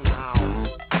 no, no.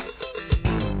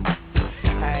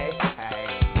 Hey, hey.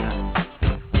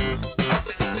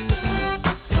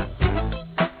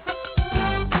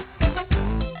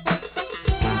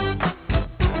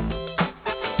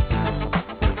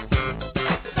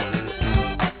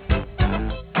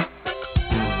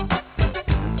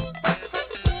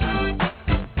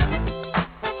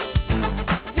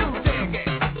 You dig it.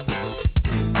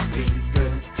 Be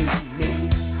good to me,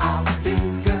 I'll be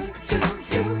good to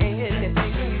you.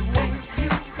 Anything you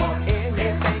want,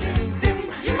 anything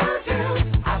you do.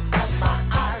 I've got my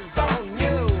eyes on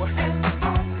you.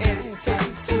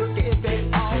 Anything to give it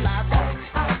all I want.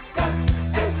 I've got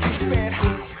to keep it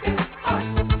hot.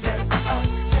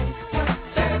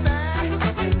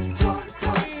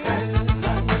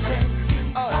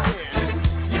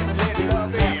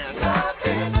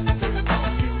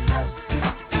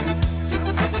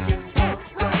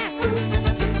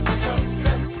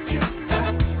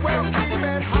 Well, keep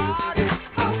it hot.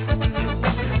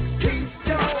 Keep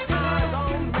your eyes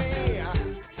on me.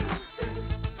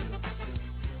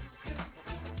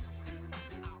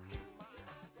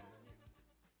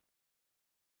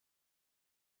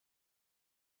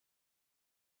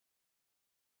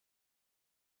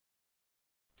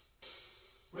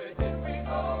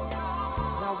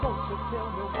 Now won't you tell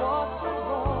me what's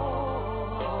wrong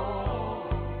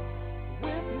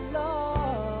with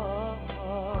love,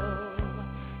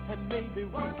 and maybe we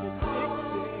can fix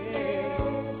it.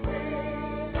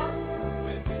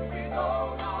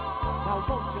 Now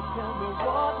won't you tell me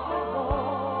what's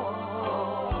wrong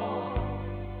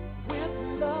with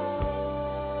love?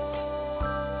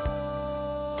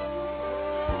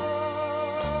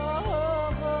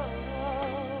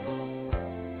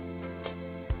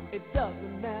 It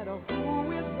doesn't matter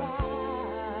who is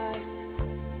right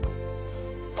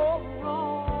or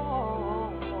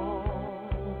wrong.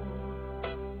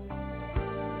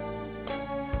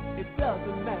 It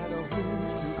doesn't matter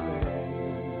who's to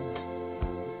blame.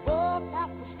 Both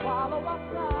have to swallow our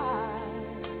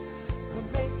pride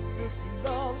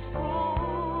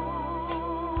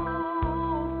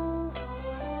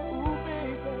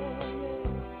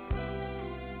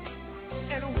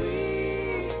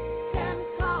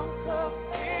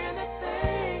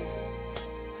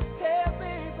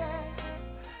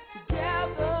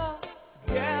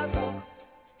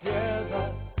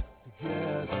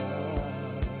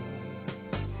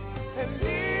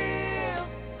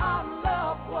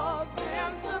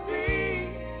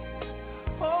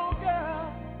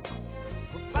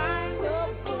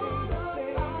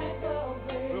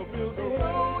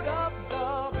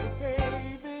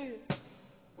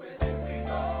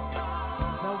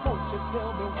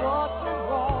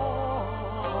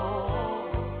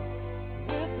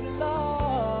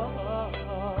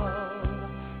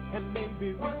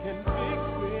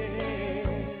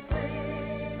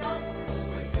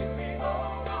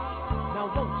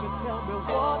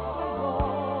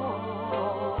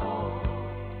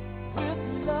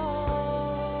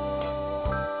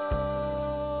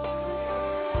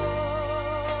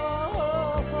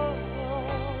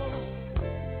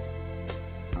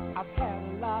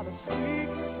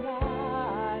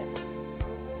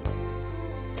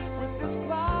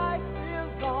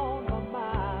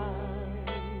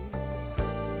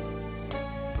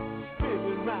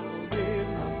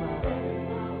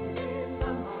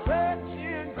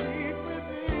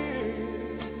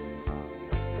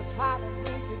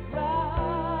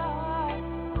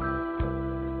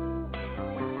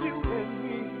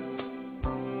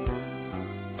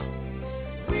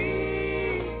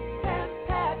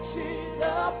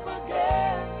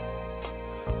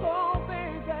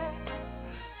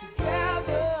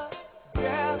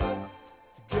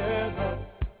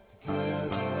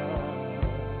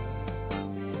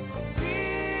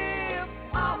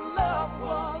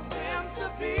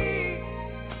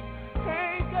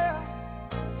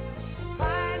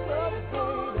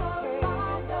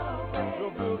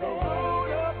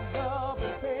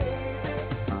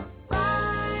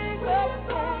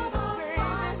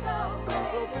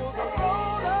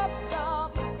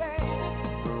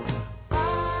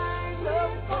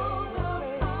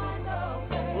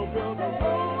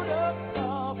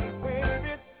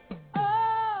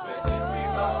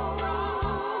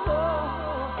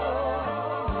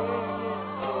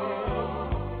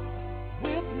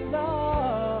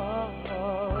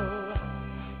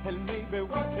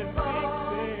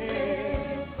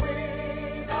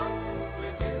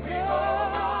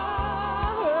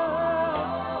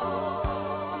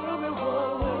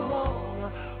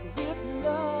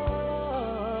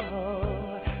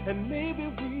And maybe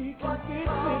we can fix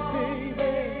it,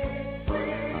 baby.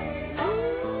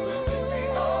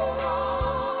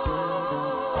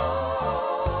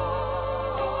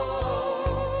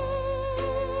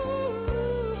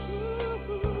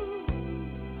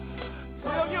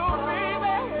 Tell your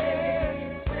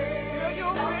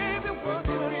baby what's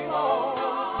going on.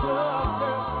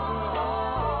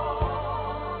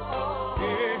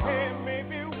 Yeah,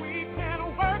 maybe we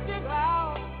can work it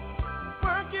out.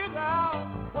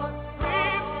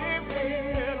 Maybe we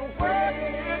can work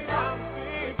it out,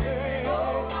 baby.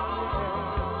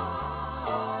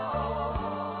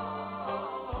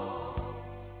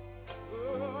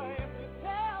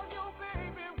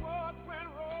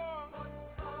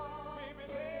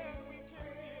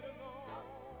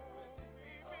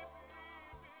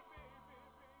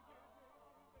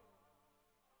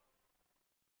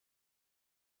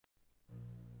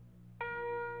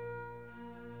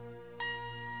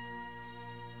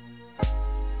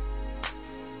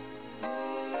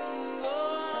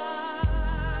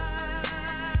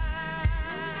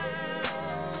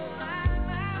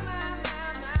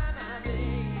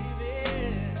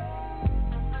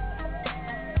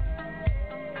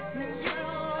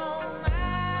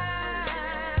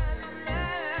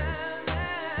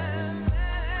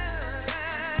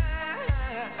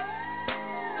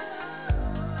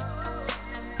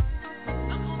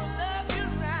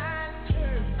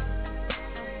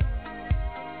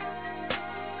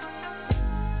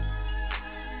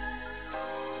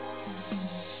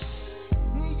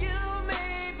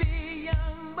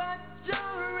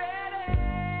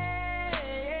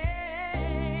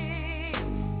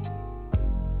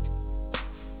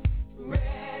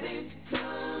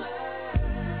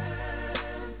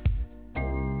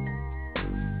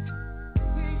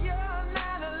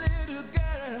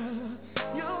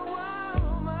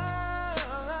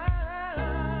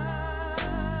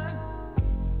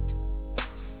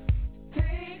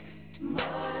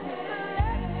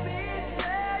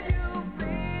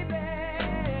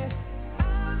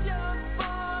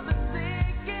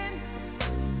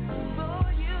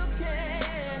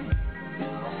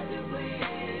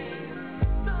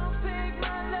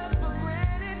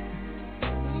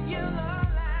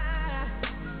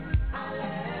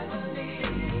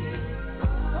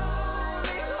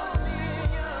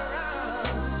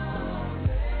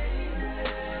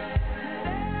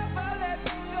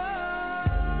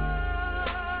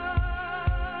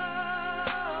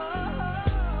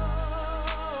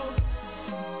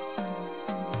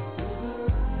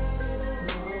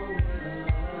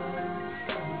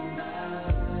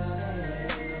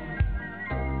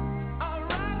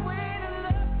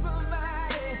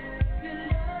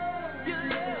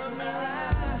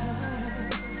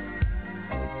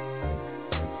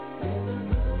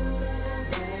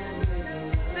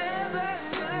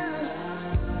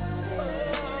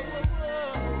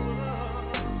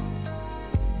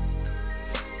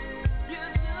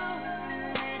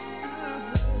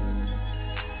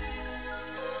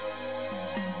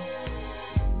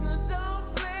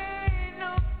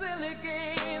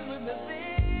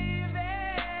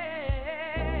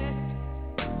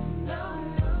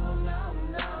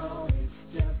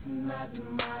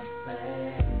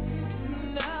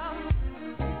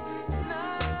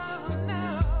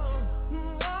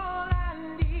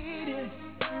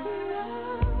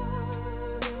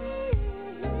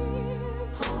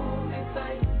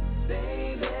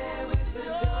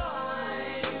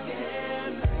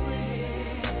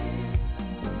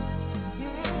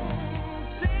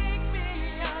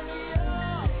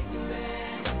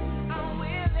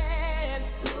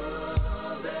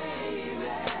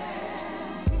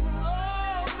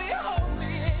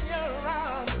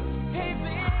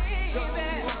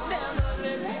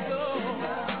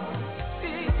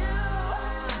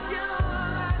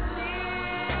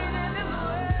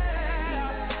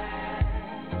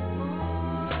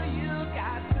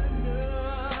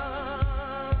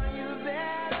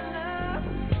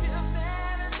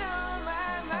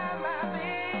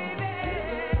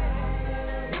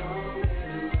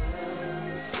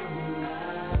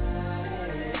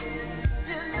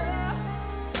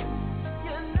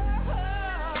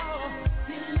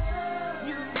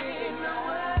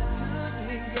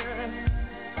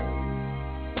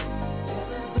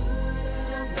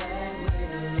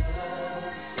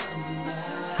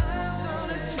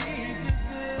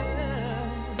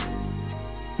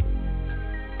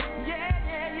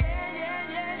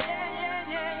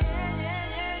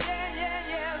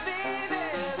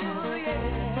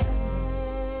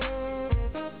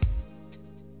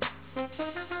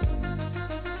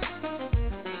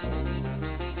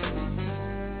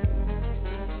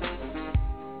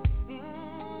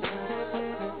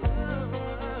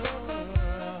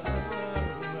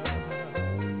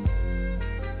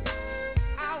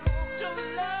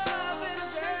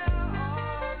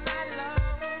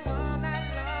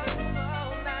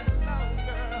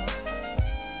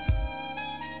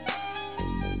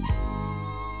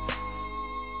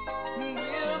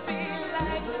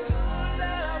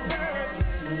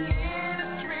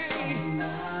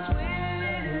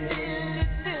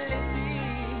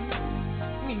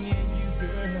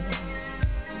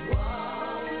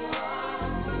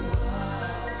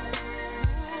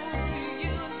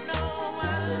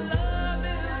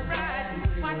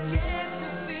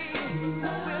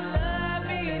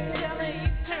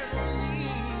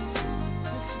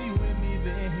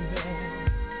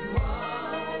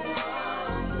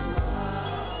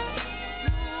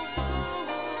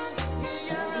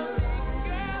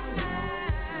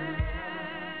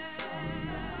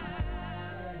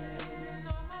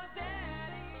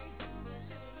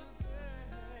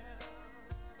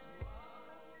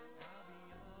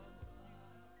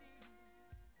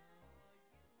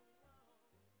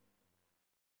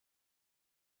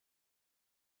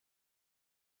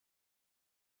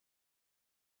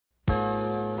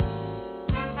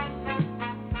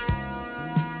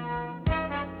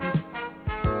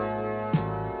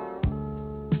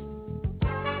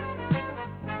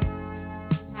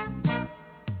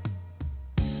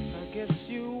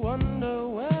 wonder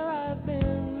where I've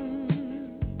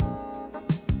been.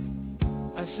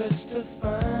 I search to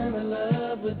find the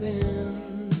love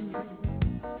within.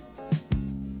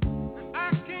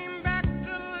 I came back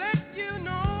to let you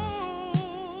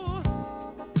know,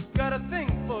 got a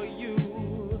thing for you,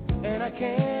 and I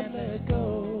can't let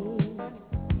go.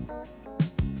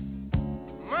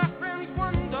 My friends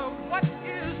wonder what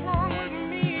is wrong with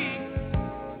me.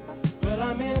 Well,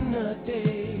 I'm in a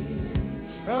daze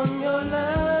from your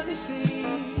love, you see.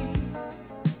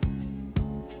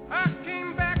 I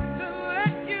came back to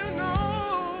let you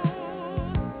know,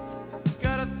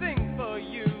 got a thing for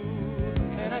you,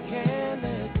 and I can't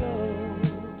let go.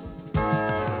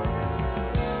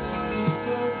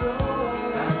 People go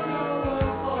around the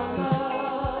world for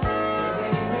love, but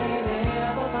they may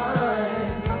never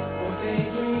find what they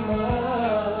dream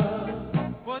of.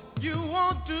 What you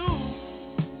won't do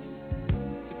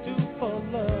to do for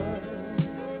love.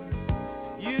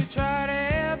 You tried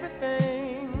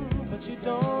everything, but you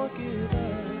don't give up.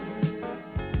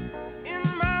 In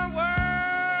my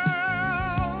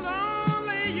world,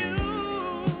 only you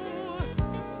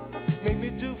make me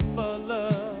do for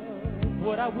love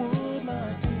what I would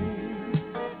not do.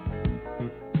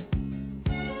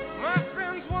 My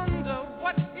friends wonder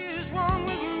what is wrong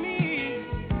with me.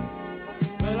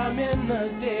 Well, I'm in the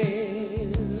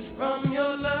daze from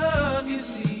your love, you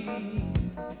see.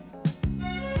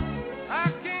 I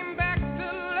came back to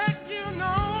let you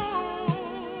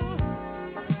know,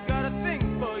 got a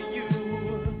thing for you,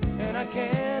 and I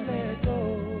can't let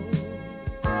go.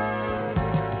 I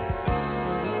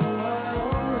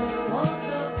only want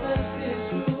the best, it's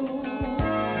true.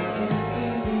 I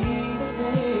can't believe the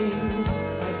things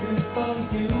I do for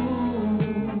you.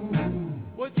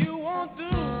 What you won't do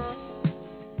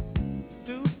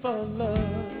for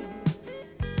love.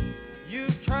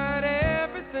 You've tried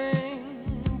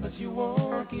everything, but you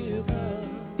won't give up.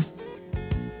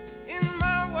 In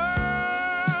my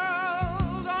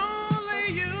world, only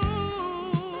you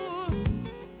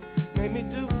make me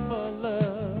do for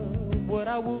love what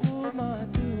I would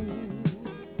not do.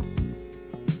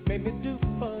 Make me do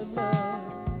for love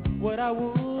what I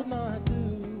would not do.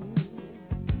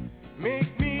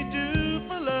 Make me do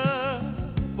for love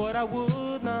what I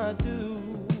would not do.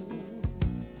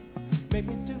 Make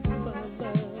me do for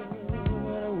love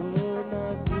what I would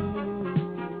not do.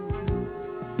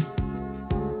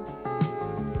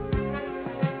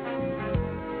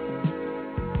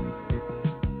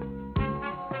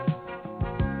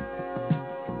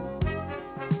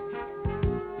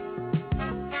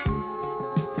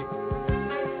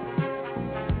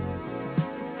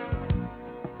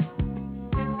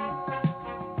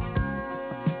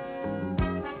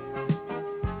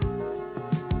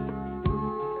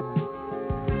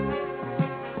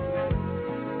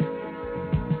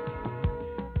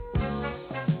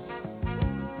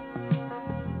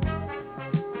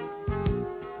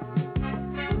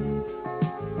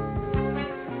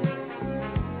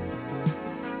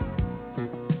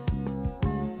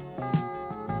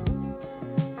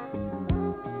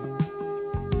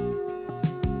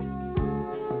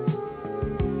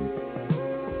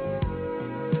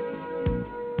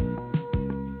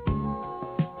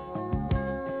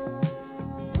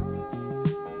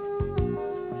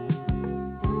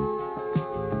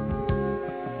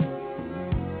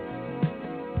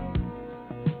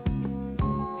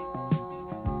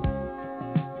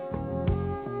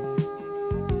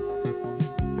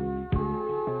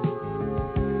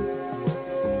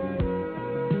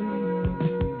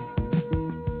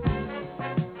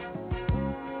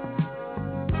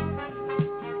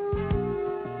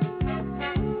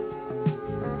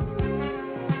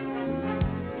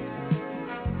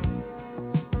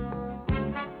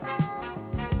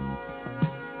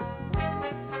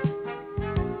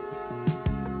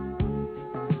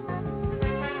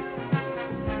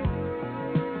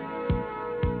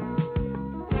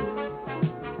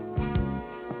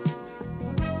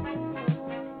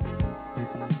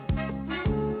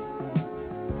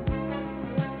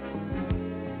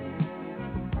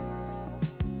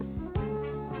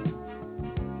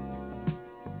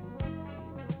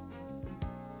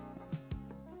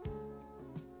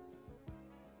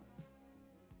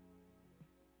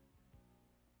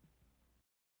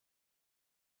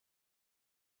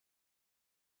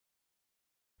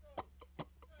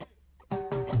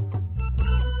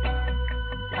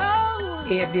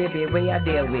 Hey baby, where you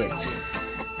deal with?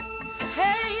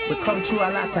 We come through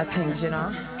a lot of things, you know.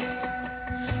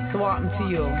 So what happened to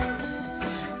you?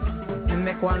 You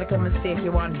make one little mistake,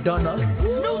 you want done up.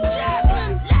 New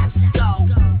Jackson, let's go.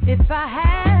 If I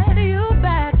had you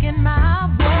back in my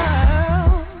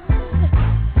world,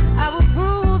 I would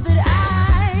prove that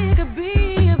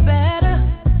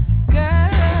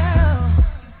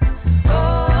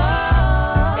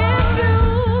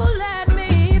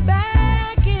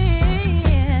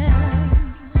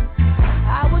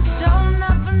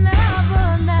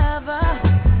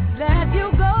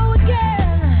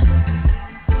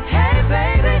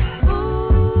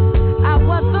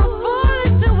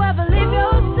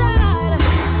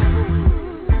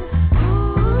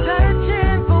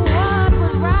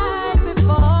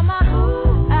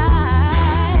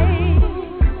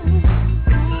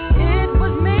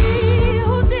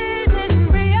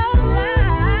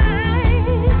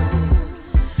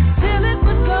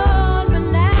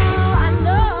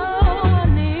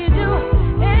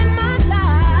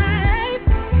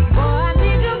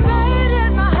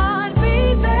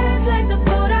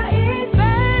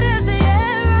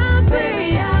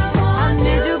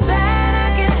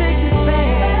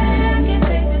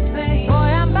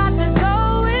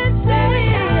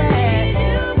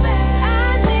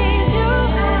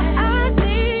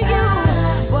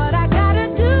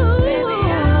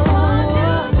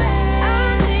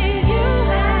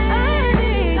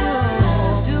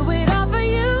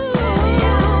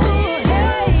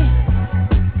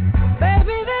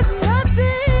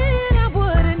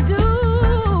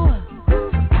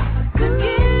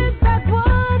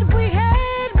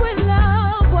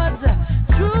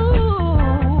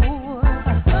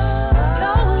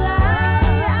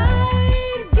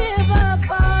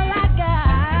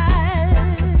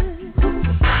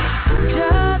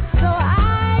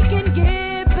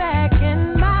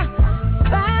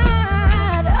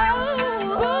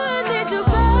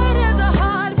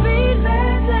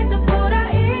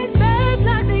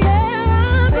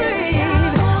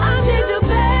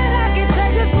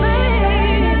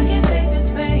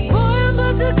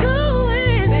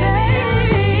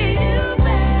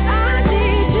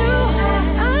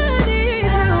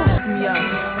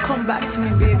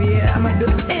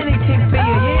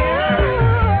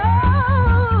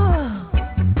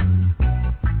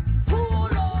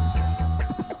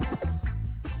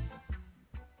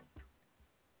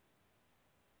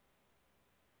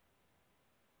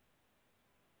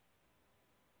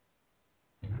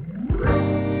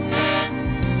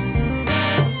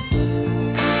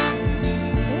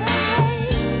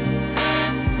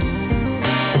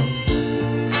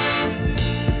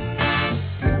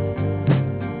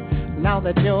now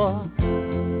that you're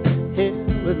here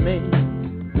with me,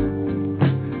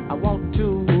 I want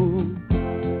to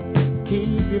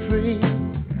keep you free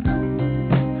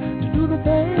to do the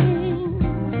things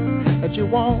that you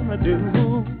want to do.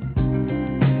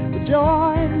 The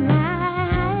joy in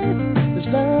life is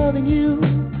loving you,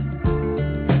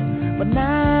 but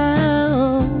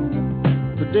now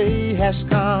the day has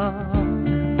come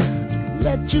to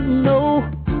let you know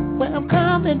where I'm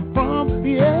coming from.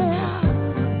 Yeah,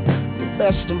 the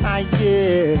best of my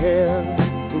years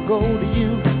will go to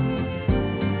you.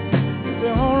 The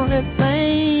only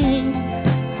thing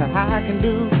I can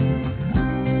do,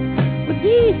 but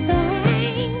these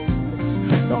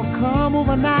things don't come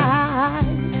overnight.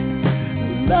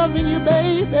 Loving you,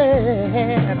 baby,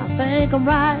 and I think I'm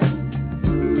right.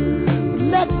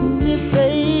 Let me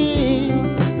say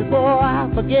before I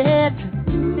forget,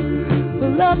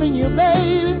 loving you,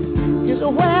 baby, is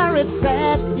where it's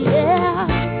at. Yeah,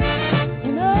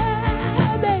 you know,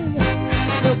 baby,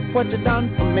 look what you done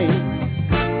for me.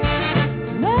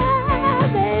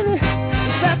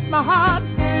 Set my heart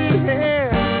free, yeah.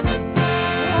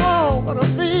 Oh, what a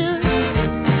feeling,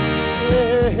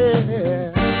 yeah.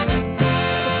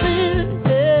 A feeling,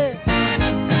 yeah.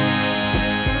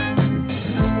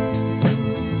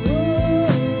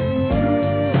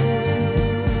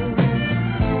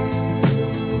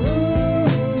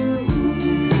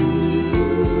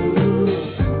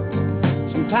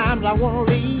 Sometimes I want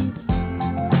to leave,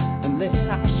 and then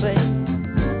I say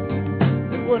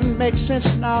it wouldn't make sense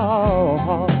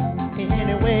now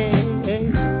anyway.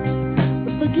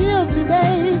 But forgive me,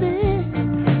 baby,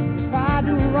 if I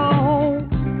do wrong.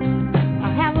 I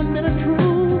haven't been a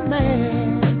true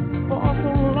man for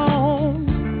so long.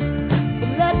 But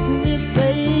let me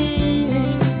say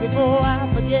before I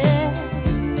forget,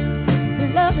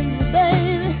 loving you,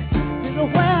 baby, is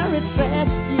where it's at.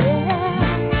 Yeah,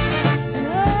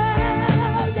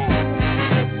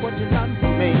 look what you done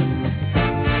for me.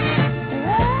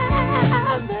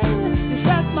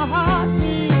 My heart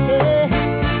beat, yeah.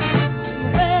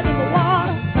 Red in the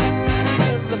water,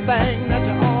 everything that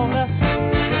you own. It's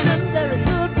been very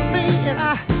good for me, and I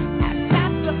got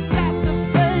to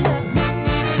say,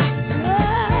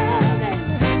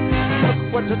 look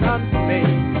what you done for me.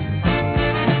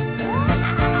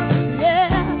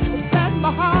 Yeah, set my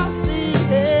heart beat,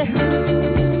 yeah.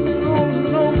 Oh,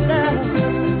 no doubt,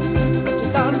 what you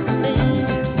done for me.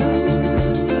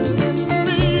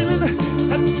 Feeling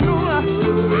that you are.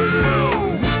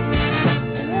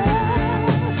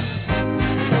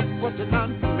 What you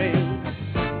done for me,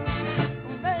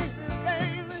 baby,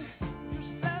 baby, you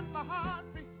set my heart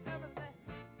beat, everything.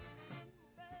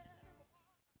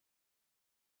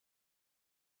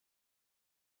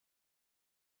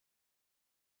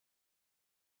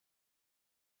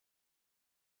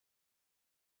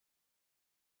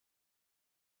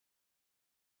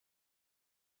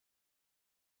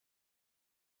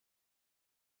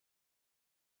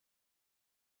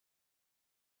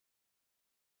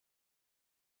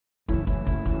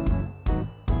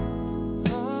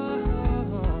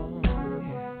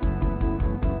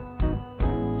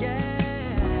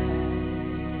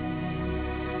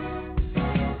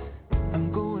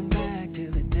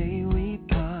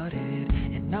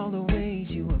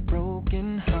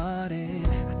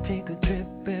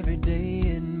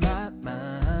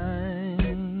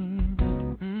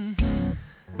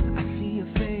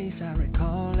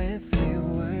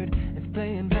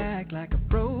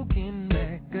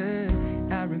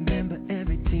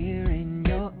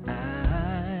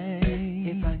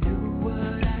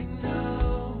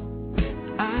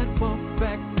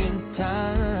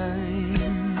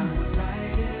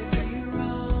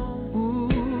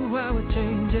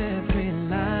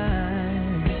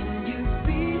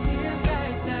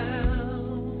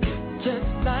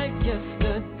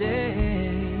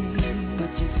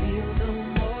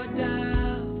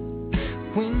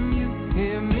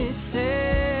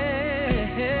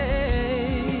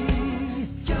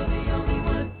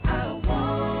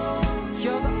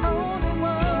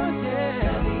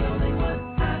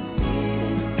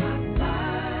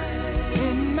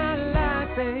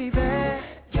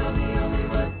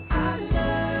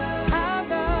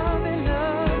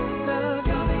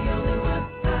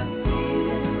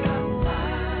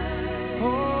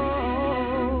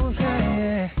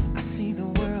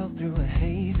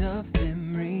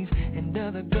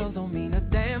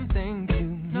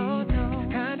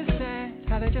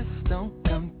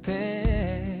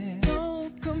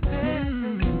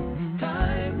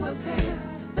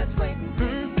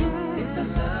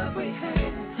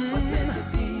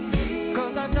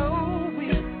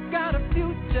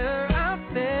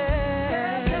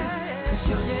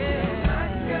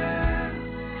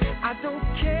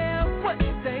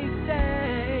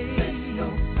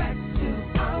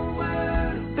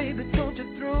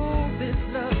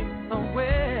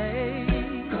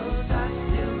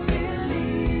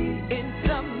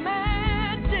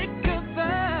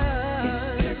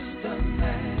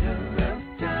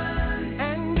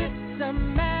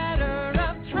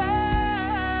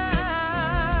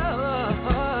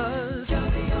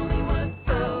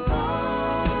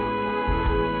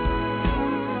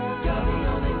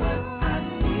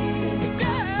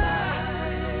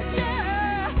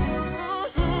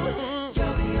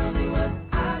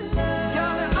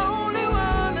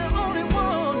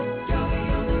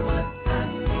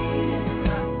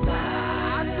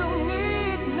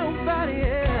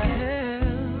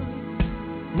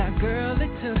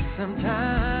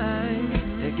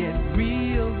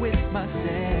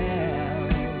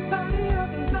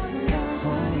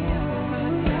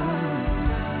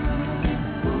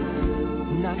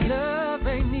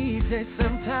 lonely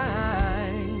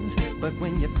sometimes, but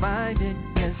when you find it,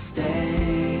 you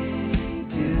stay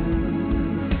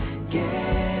together.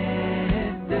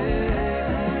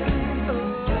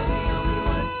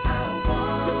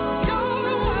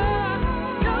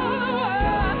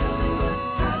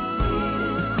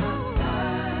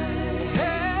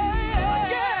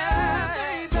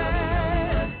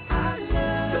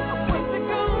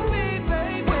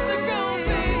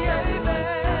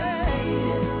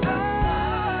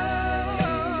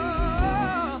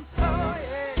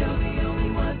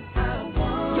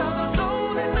 You're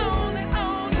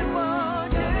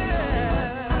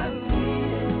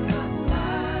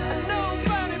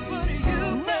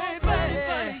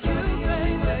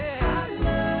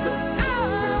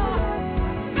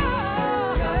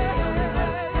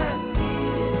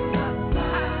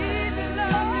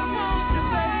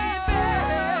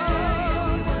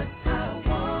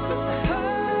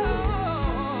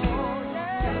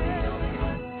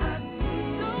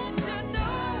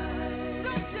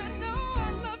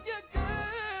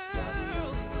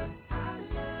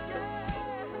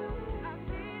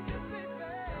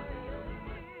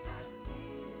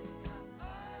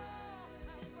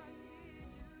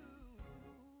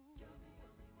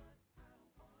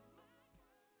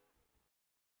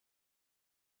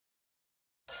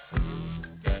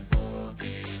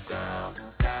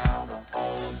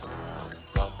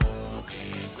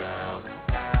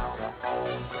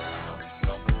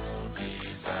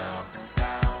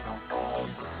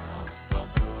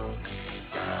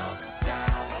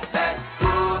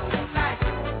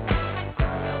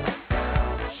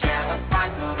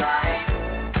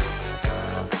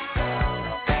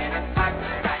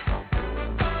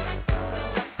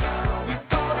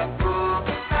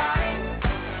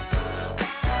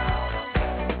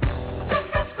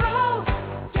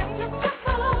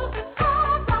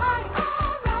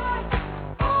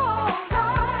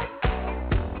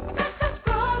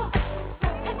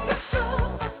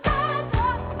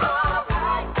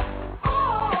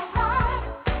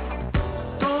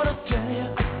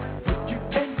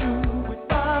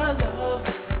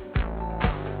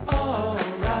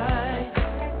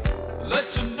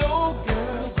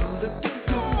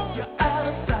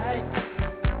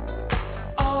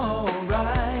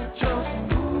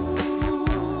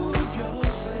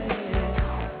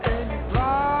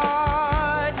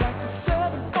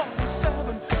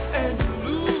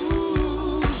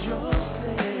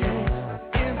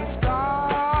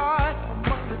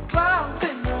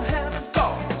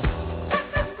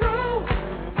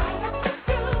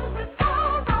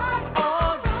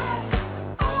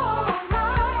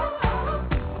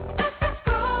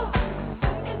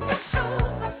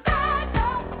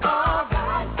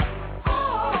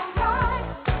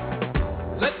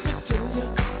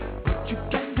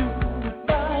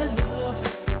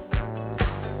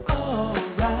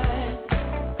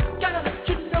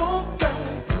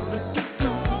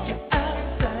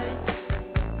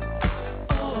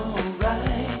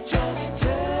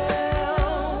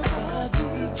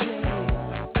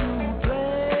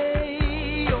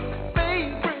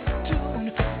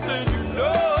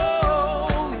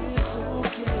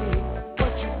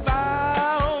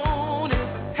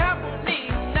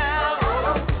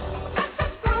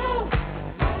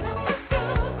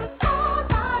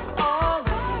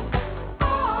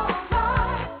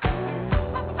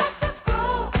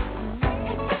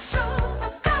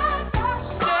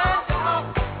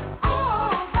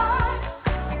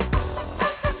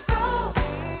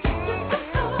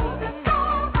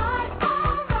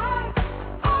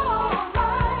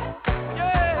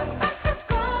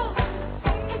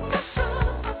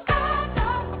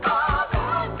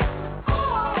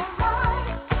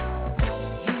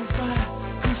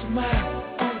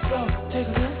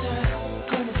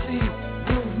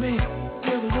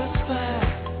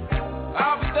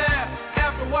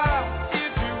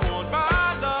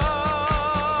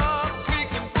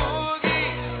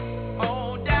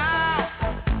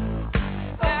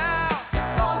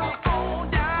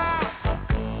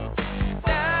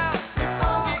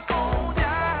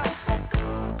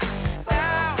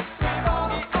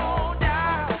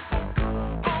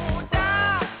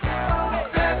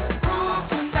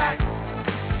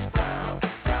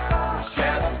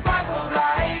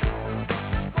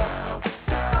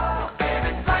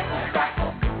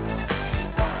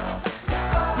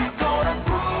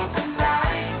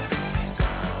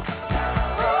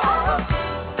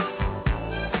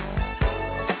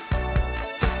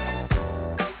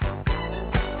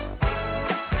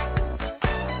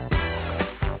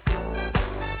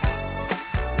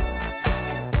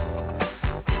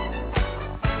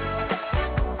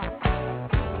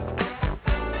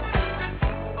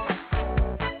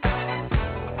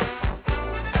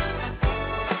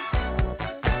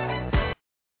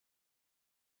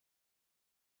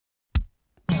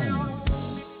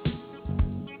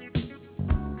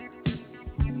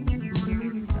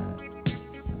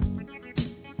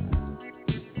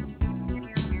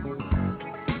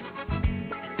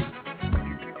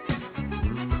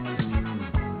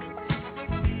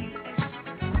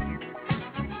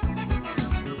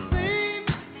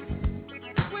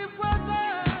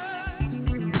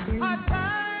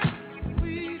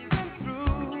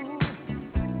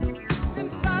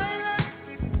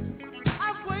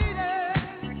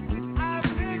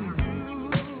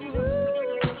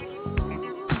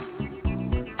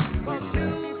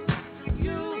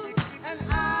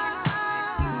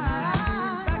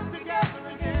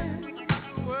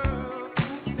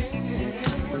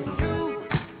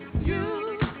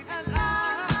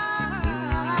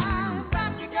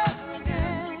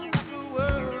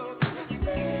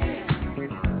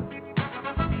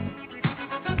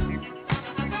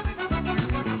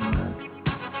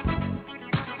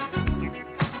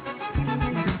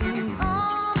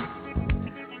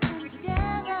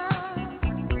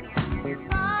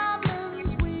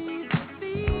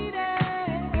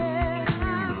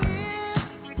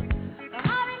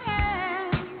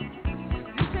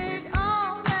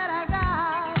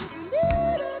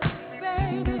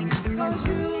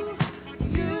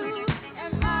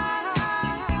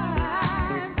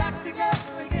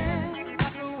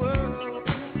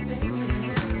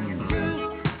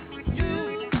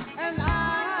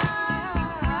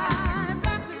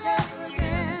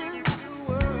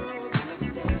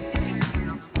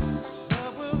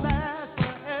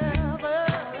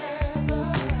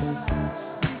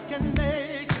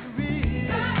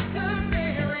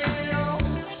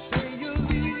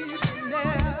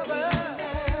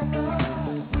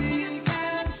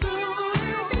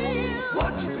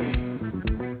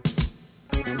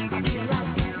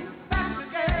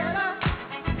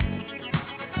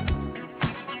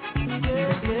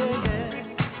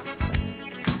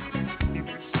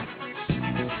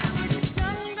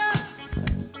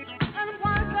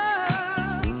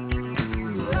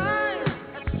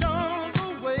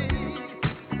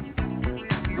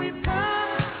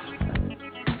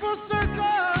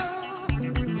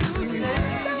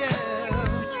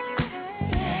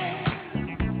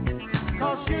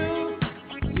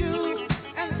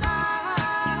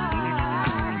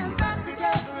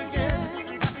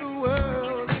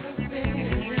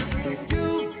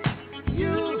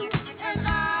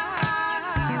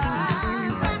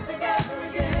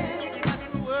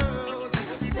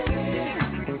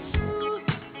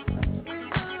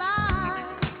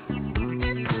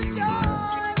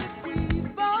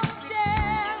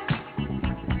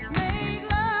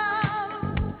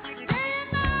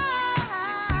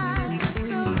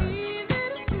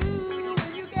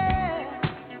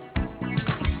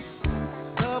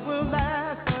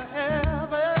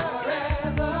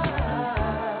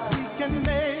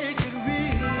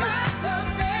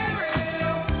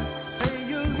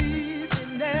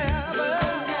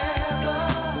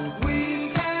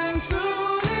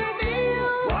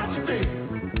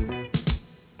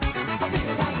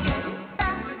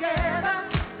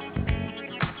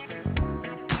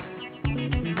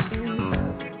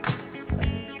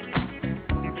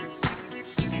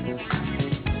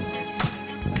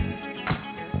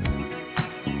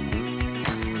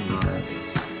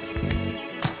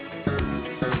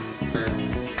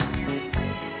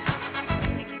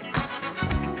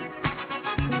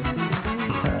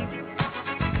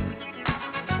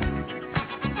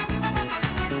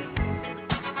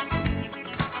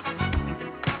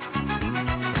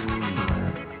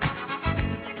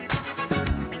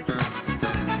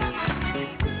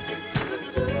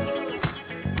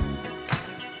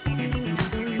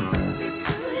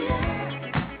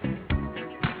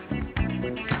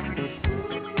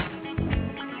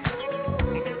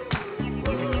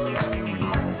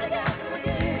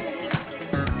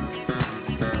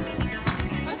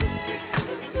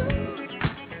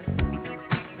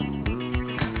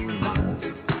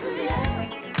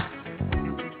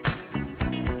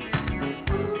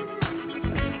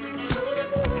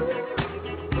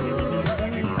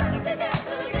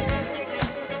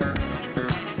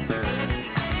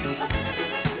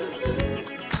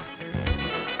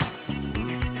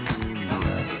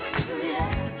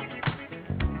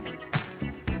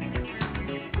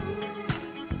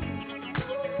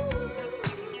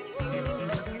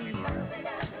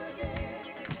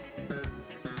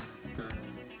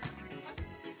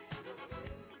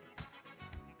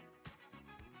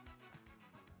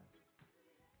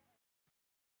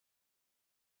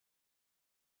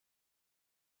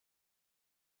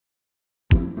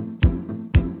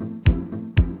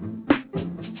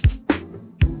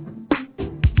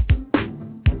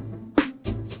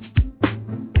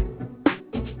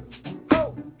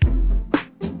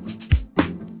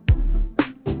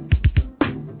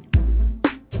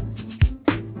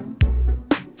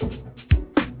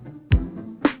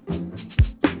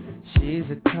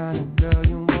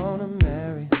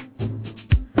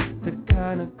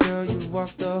kind of girl you walk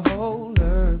the whole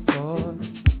earth for.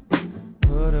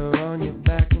 Put her on your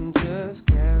back and just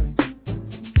carry.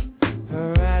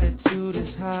 Her attitude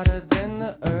is hotter than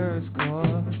the earth's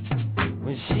core.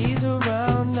 When she's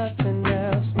around, nothing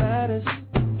else matters.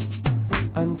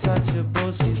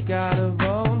 Untouchable, she's got her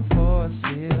own force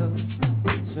field.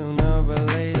 Sooner or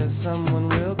later, someone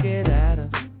will get at her.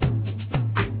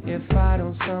 If I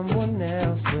don't, someone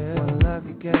else will. Wanna love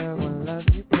you, girl, wanna love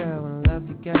you, girl, wanna love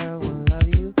you, girl, wanna love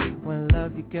you, wanna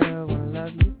love you, girl, wanna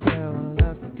love you, girl, wanna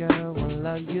love you, girl, wanna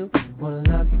love you, wanna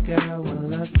love you, girl, wanna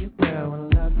love you, girl, wanna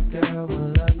love you, girl,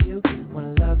 wanna love you,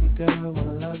 wanna love you, girl,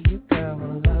 wanna love you, girl,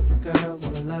 wanna love you, girl,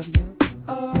 wanna love you.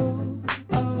 Oh,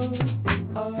 oh,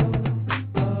 oh.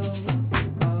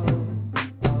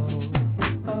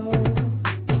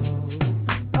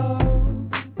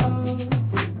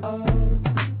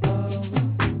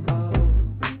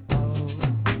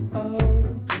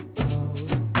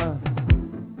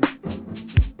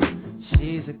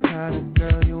 She's the kind of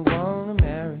girl you wanna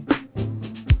marry.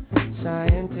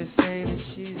 Scientists say that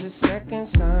she's a second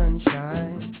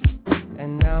sunshine.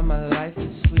 And now my life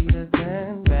is sweeter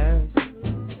than berries.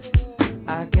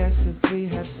 I guess if we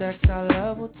have sex, our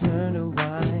love will turn to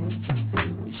wine.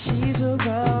 When she's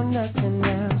around, nothing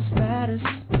else matters.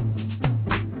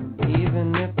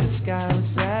 Even if the sky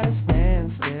was at a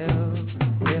standstill.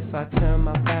 If I turn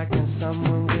my back, then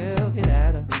someone will get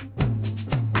at her.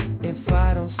 If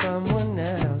I don't, someone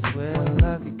else will. Wanna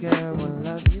love you, girl, wanna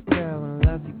love you, girl, wanna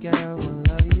love you, girl, wanna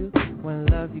love you, wanna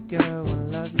love you, girl, wanna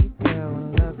love you, girl,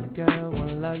 wanna love you, girl,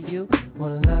 wanna love you,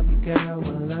 wanna love you, girl,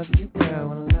 wanna love you, girl,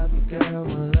 wanna love you, girl,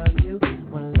 wanna love you,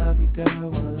 wanna love you, girl,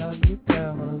 wanna love you,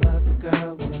 girl, wanna love you,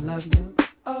 girl, wanna love you.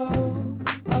 Oh,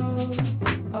 oh,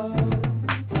 oh.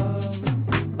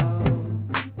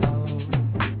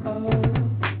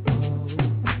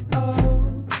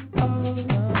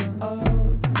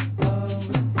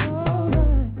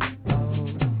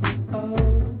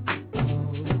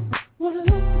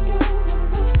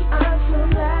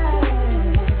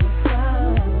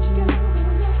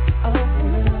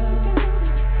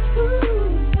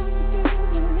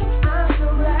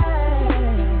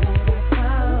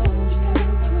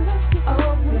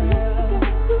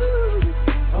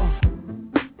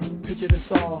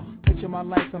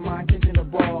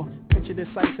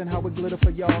 And how it glitter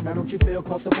for y'all. Now don't you feel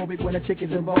claustrophobic when a chick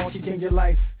is involved? She change your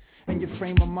life and your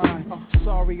frame of mind.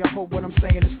 Sorry, I hope what I'm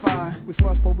saying is fine. We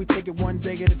fuss, but we take it one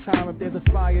day at a time. If there's a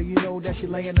fire, you know that she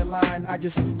lay in the line. I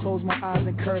just close my eyes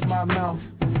and curve my mouth.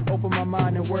 Open my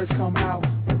mind and words come out.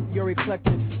 You're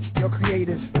eclectic, you're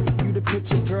creative. You the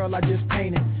picture, girl, I just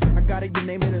painted. I got it, you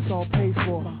name it, it's all paid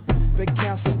for. Big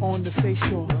castle on the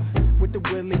seashore with the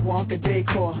Willy Wonka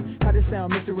decor. How this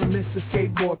sound, Mr. and Mr.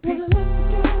 Skateboard? Peace.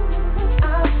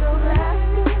 I'm so glad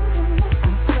I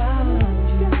found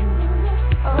you.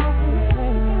 Oh,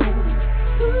 yeah.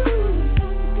 Ooh,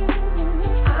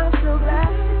 I'm so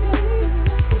glad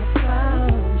I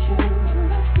found you.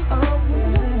 Oh,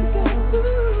 yeah.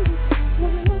 Ooh,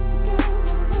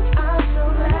 I'm so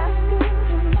glad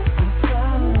I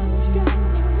found you.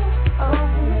 Oh,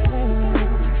 yeah.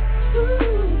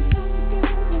 Ooh,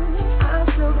 I'm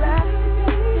so glad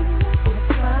I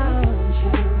found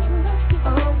you.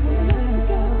 Oh,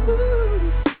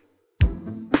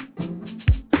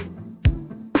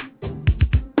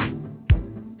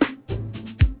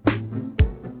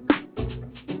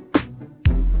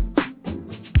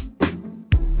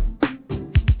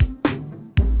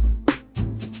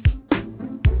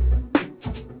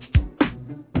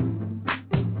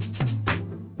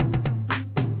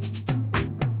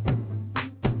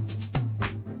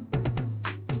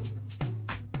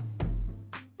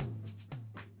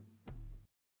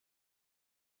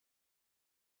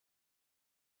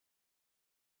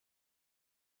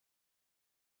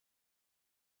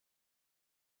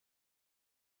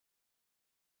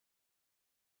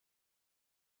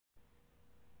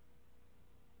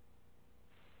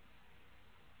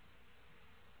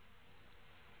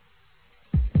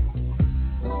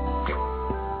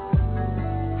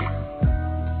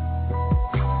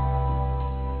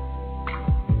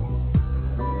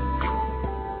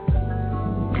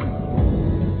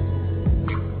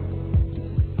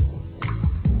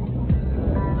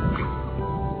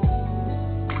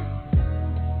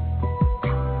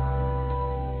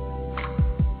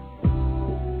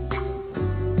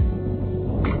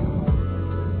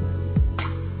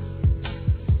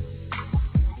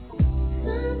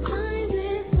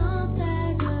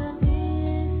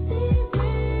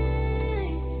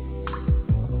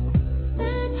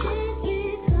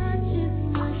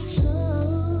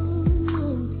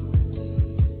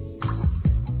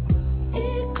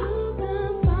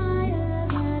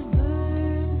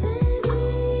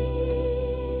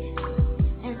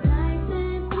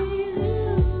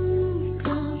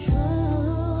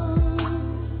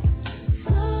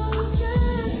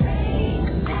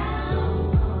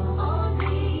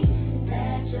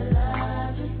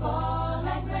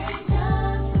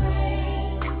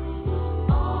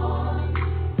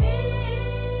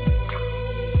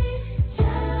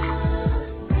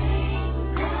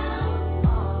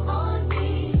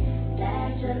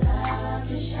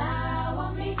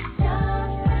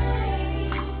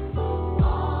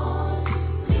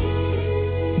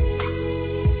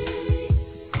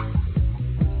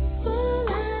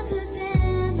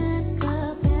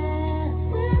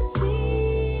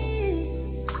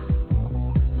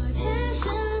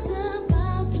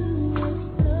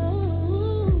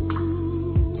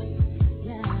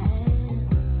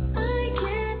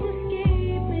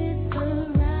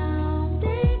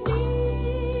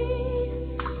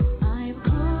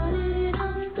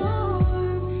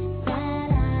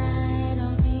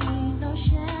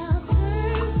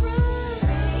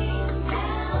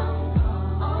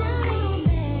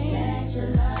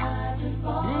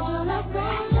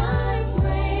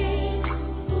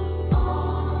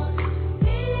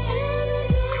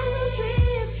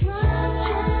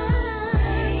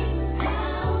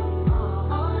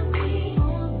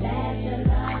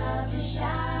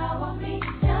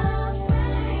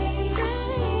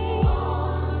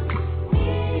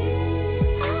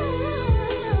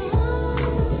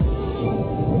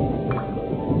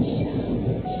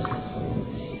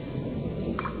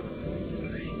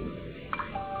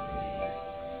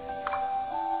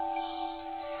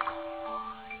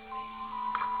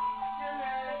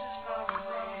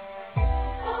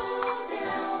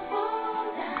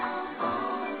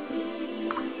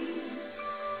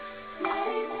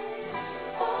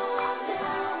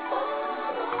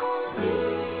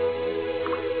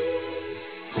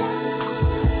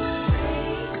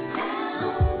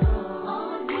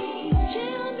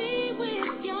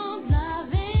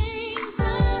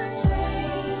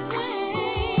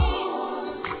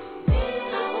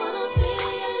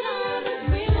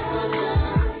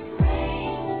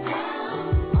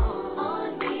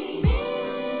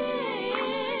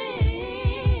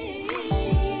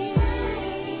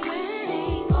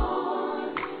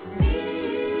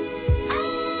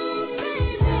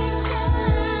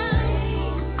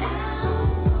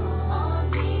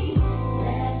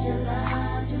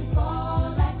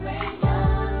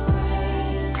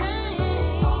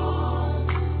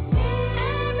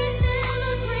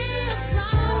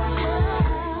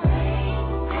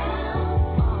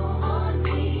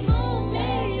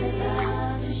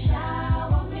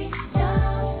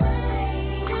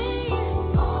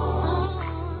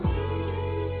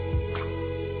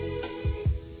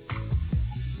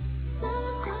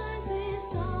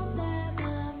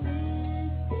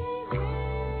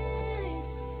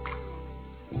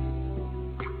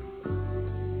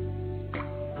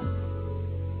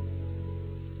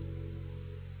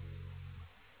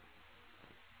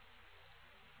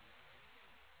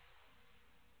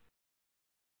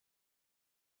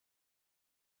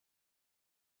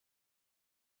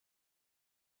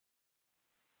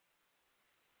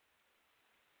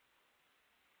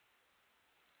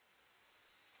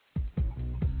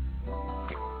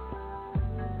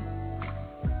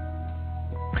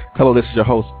 Hello, this is your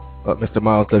host, Mr.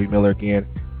 Myles W. Miller again.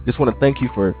 Just want to thank you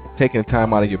for taking the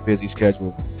time out of your busy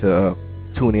schedule to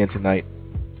tune in tonight.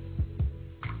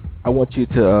 I want you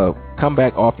to come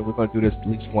back often. We're going to do this at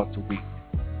least once a week.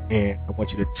 And I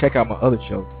want you to check out my other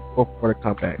show, Before the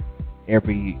Comeback,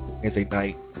 every Wednesday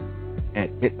night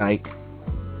at midnight.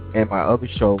 And my other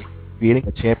show, Creating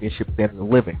a Championship Standard of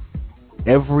Living,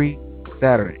 every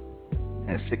Saturday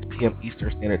at 6 p.m. Eastern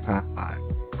Standard Time Live.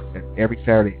 That's every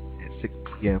Saturday at 6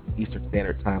 p.m. Eastern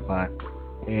Standard Time Live.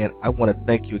 And I want to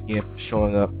thank you again for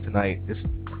showing up tonight. This is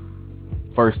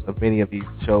the first of many of these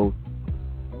shows.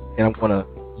 And I'm going to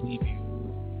leave you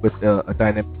with a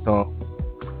dynamic song.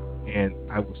 And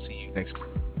I will see you next week.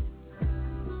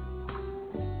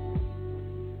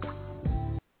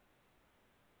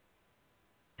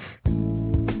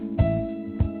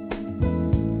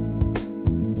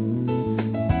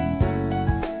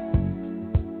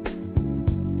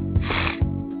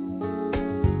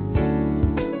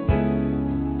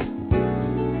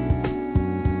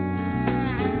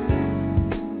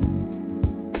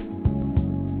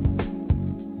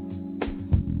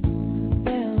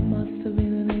 There must have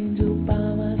been an angel by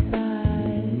my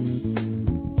side.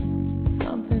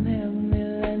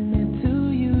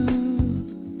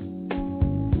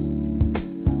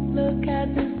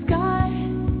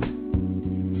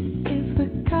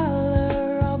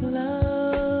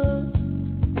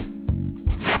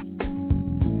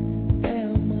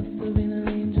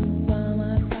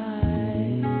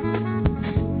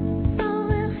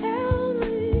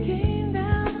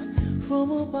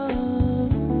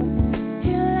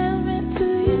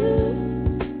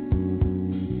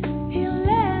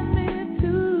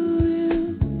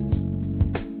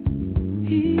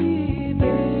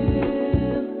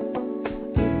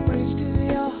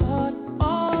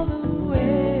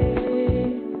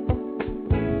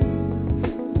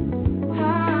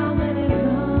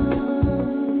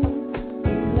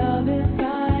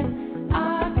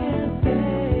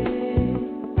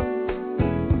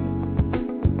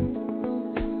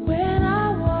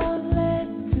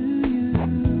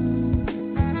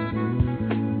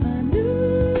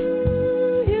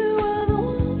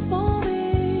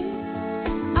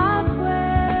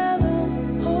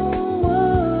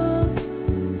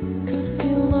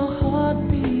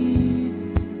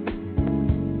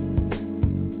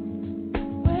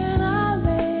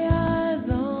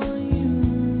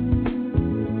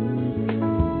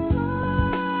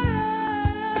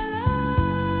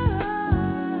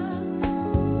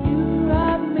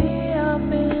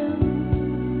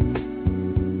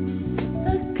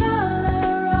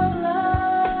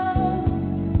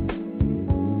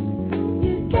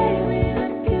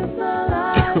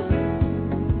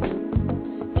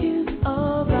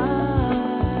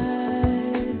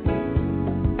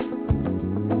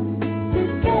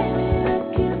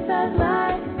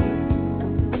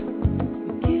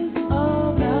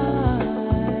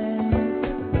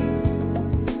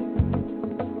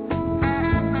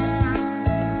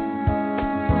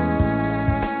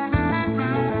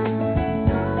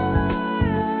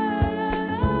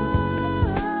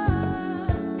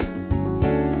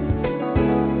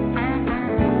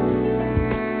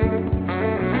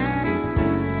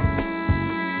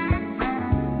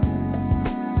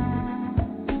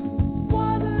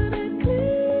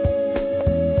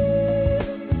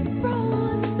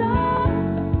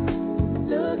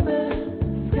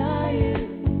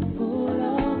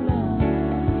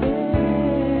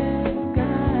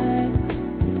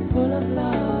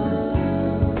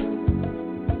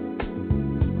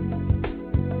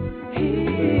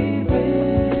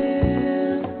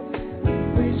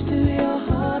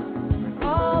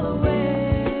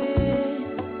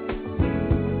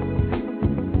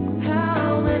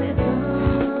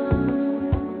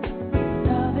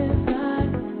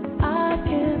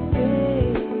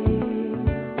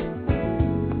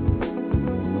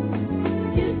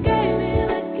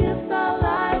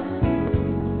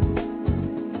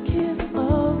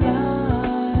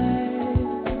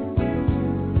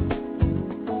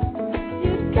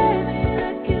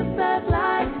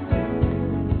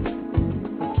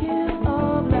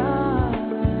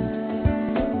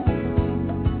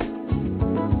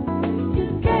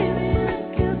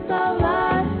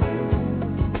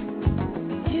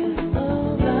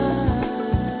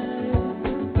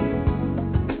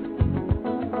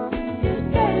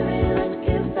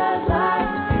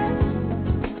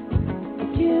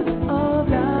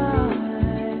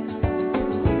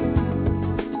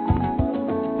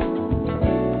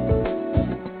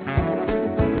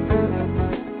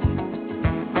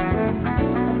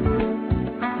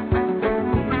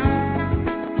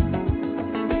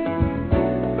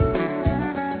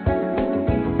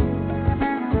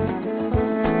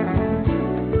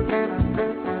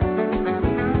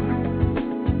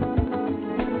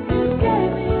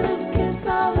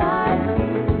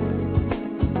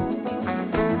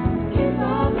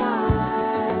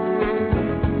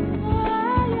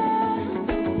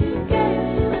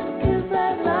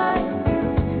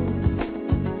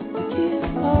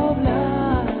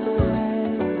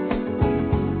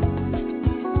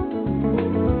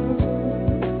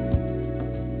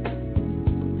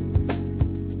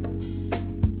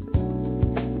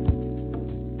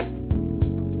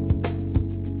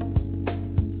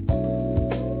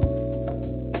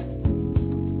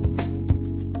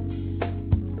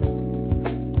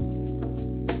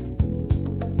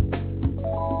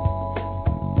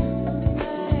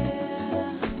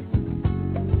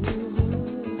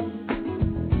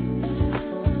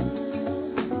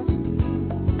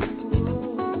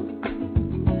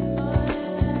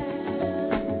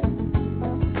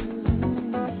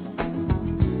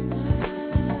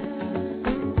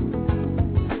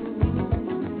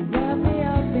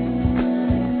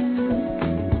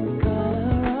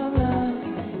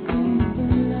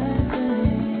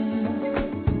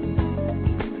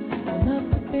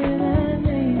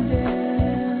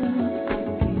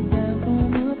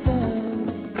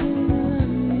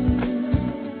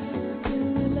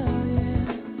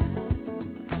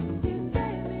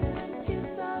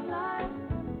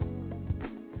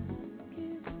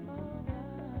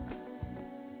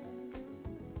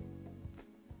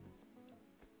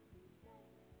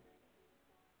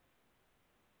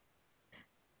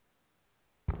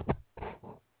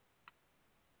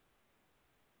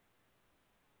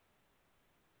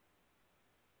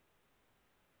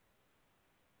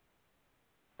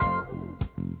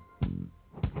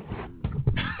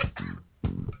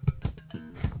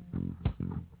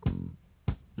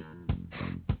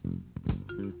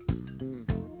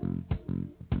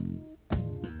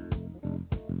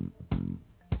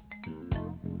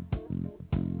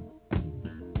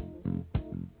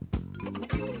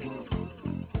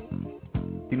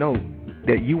 know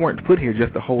that you weren't put here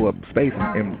just to hold up space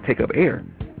and take up air.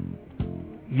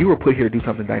 You were put here to do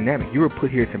something dynamic. You were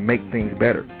put here to make things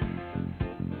better.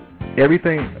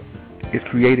 Everything is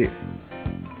created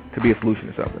to be a solution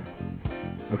to something.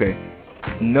 Okay?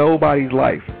 Nobody's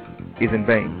life is in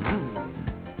vain.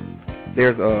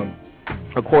 There's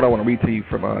a quote I want to read to you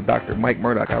from Dr. Mike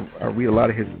Murdock. I read a lot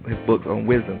of his books on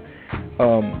wisdom.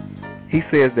 He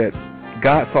says that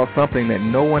God saw something that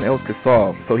no one else could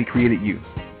solve, so he created you.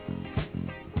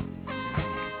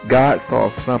 God saw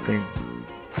something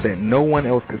that no one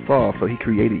else could solve, so he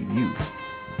created you.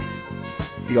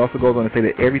 He also goes on to say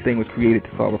that everything was created to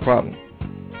solve a problem.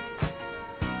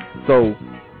 So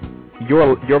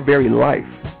your very life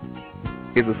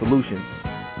is a solution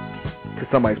to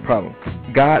somebody's problem.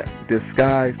 God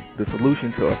disguised the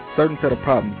solution to a certain set of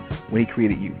problems when he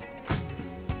created you.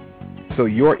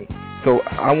 So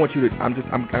I want you to,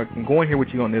 I'm going here with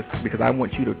you on this because I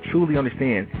want you to truly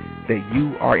understand that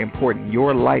you are important.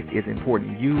 Your life is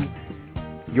important.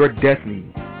 Your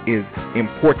destiny is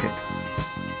important.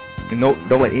 And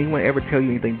don't let anyone ever tell you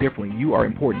anything differently. You are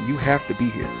important. You have to be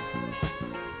here.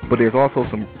 But there's also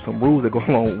some rules that go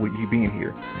along with you being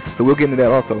here. So we'll get into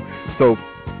that also. So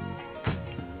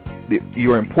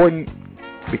you're important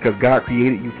because God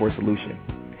created you for a solution.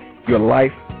 Your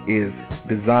life is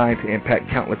designed to impact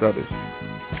countless others.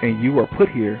 And you are put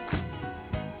here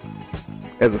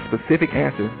as a specific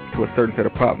answer to a certain set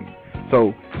of problems.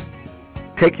 So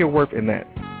take your worth in that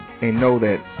and know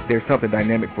that there's something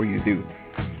dynamic for you to do.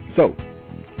 So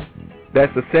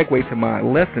that's the segue to my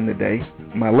lesson today.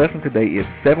 My lesson today is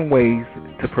 7 ways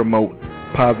to promote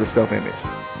positive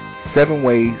self-image. 7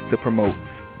 ways to promote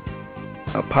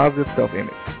a positive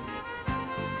self-image.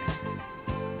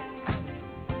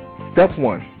 Step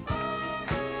 1.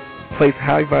 Place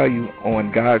high value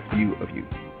on God's view of you.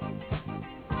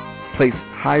 Place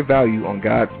high value on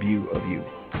God's view of you.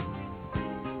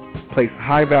 Place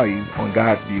high value on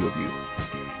God's view of you,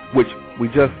 which we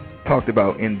just talked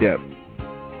about in depth.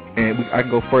 And I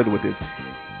can go further with this.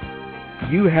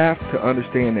 You have to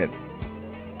understand that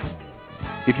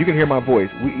if you can hear my voice,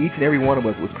 each and every one of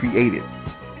us was created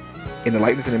in the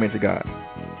likeness and image of God.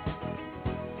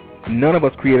 None of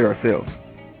us created ourselves.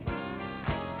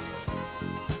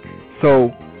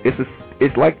 So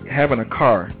it's like having a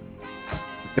car.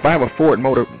 If I have a Ford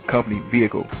Motor Company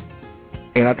vehicle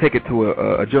and I take it to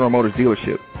a General Motors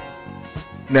dealership,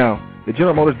 now the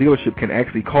General Motors dealership can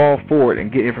actually call Ford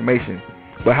and get information,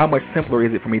 but how much simpler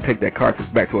is it for me to take that car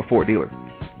back to a Ford dealer?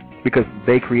 Because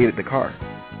they created the car.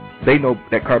 They know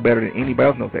that car better than anybody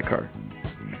else knows that car.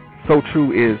 So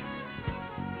true is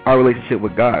our relationship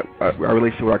with God, our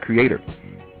relationship with our Creator.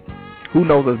 Who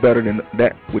knows us better than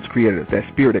that which created us, that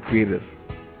Spirit that created us?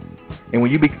 And when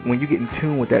you get in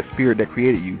tune with that Spirit that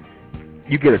created you,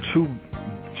 you get a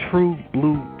true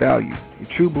blue value, a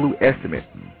true blue estimate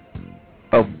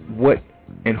of what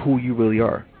and who you really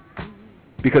are.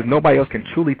 Because nobody else can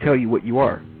truly tell you what you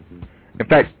are. In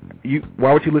fact,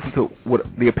 why would you listen to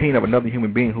the opinion of another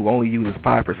human being who only uses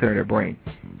 5% of their brain?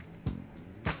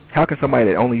 How can somebody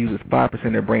that only uses 5%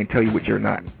 of their brain tell you what you're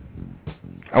not?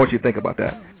 I want you to think about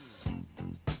that.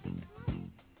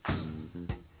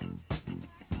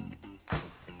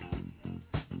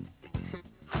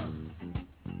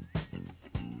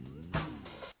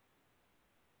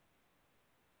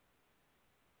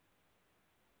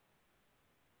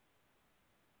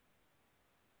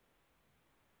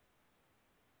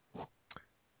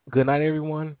 Good night,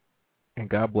 everyone, and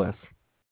God bless.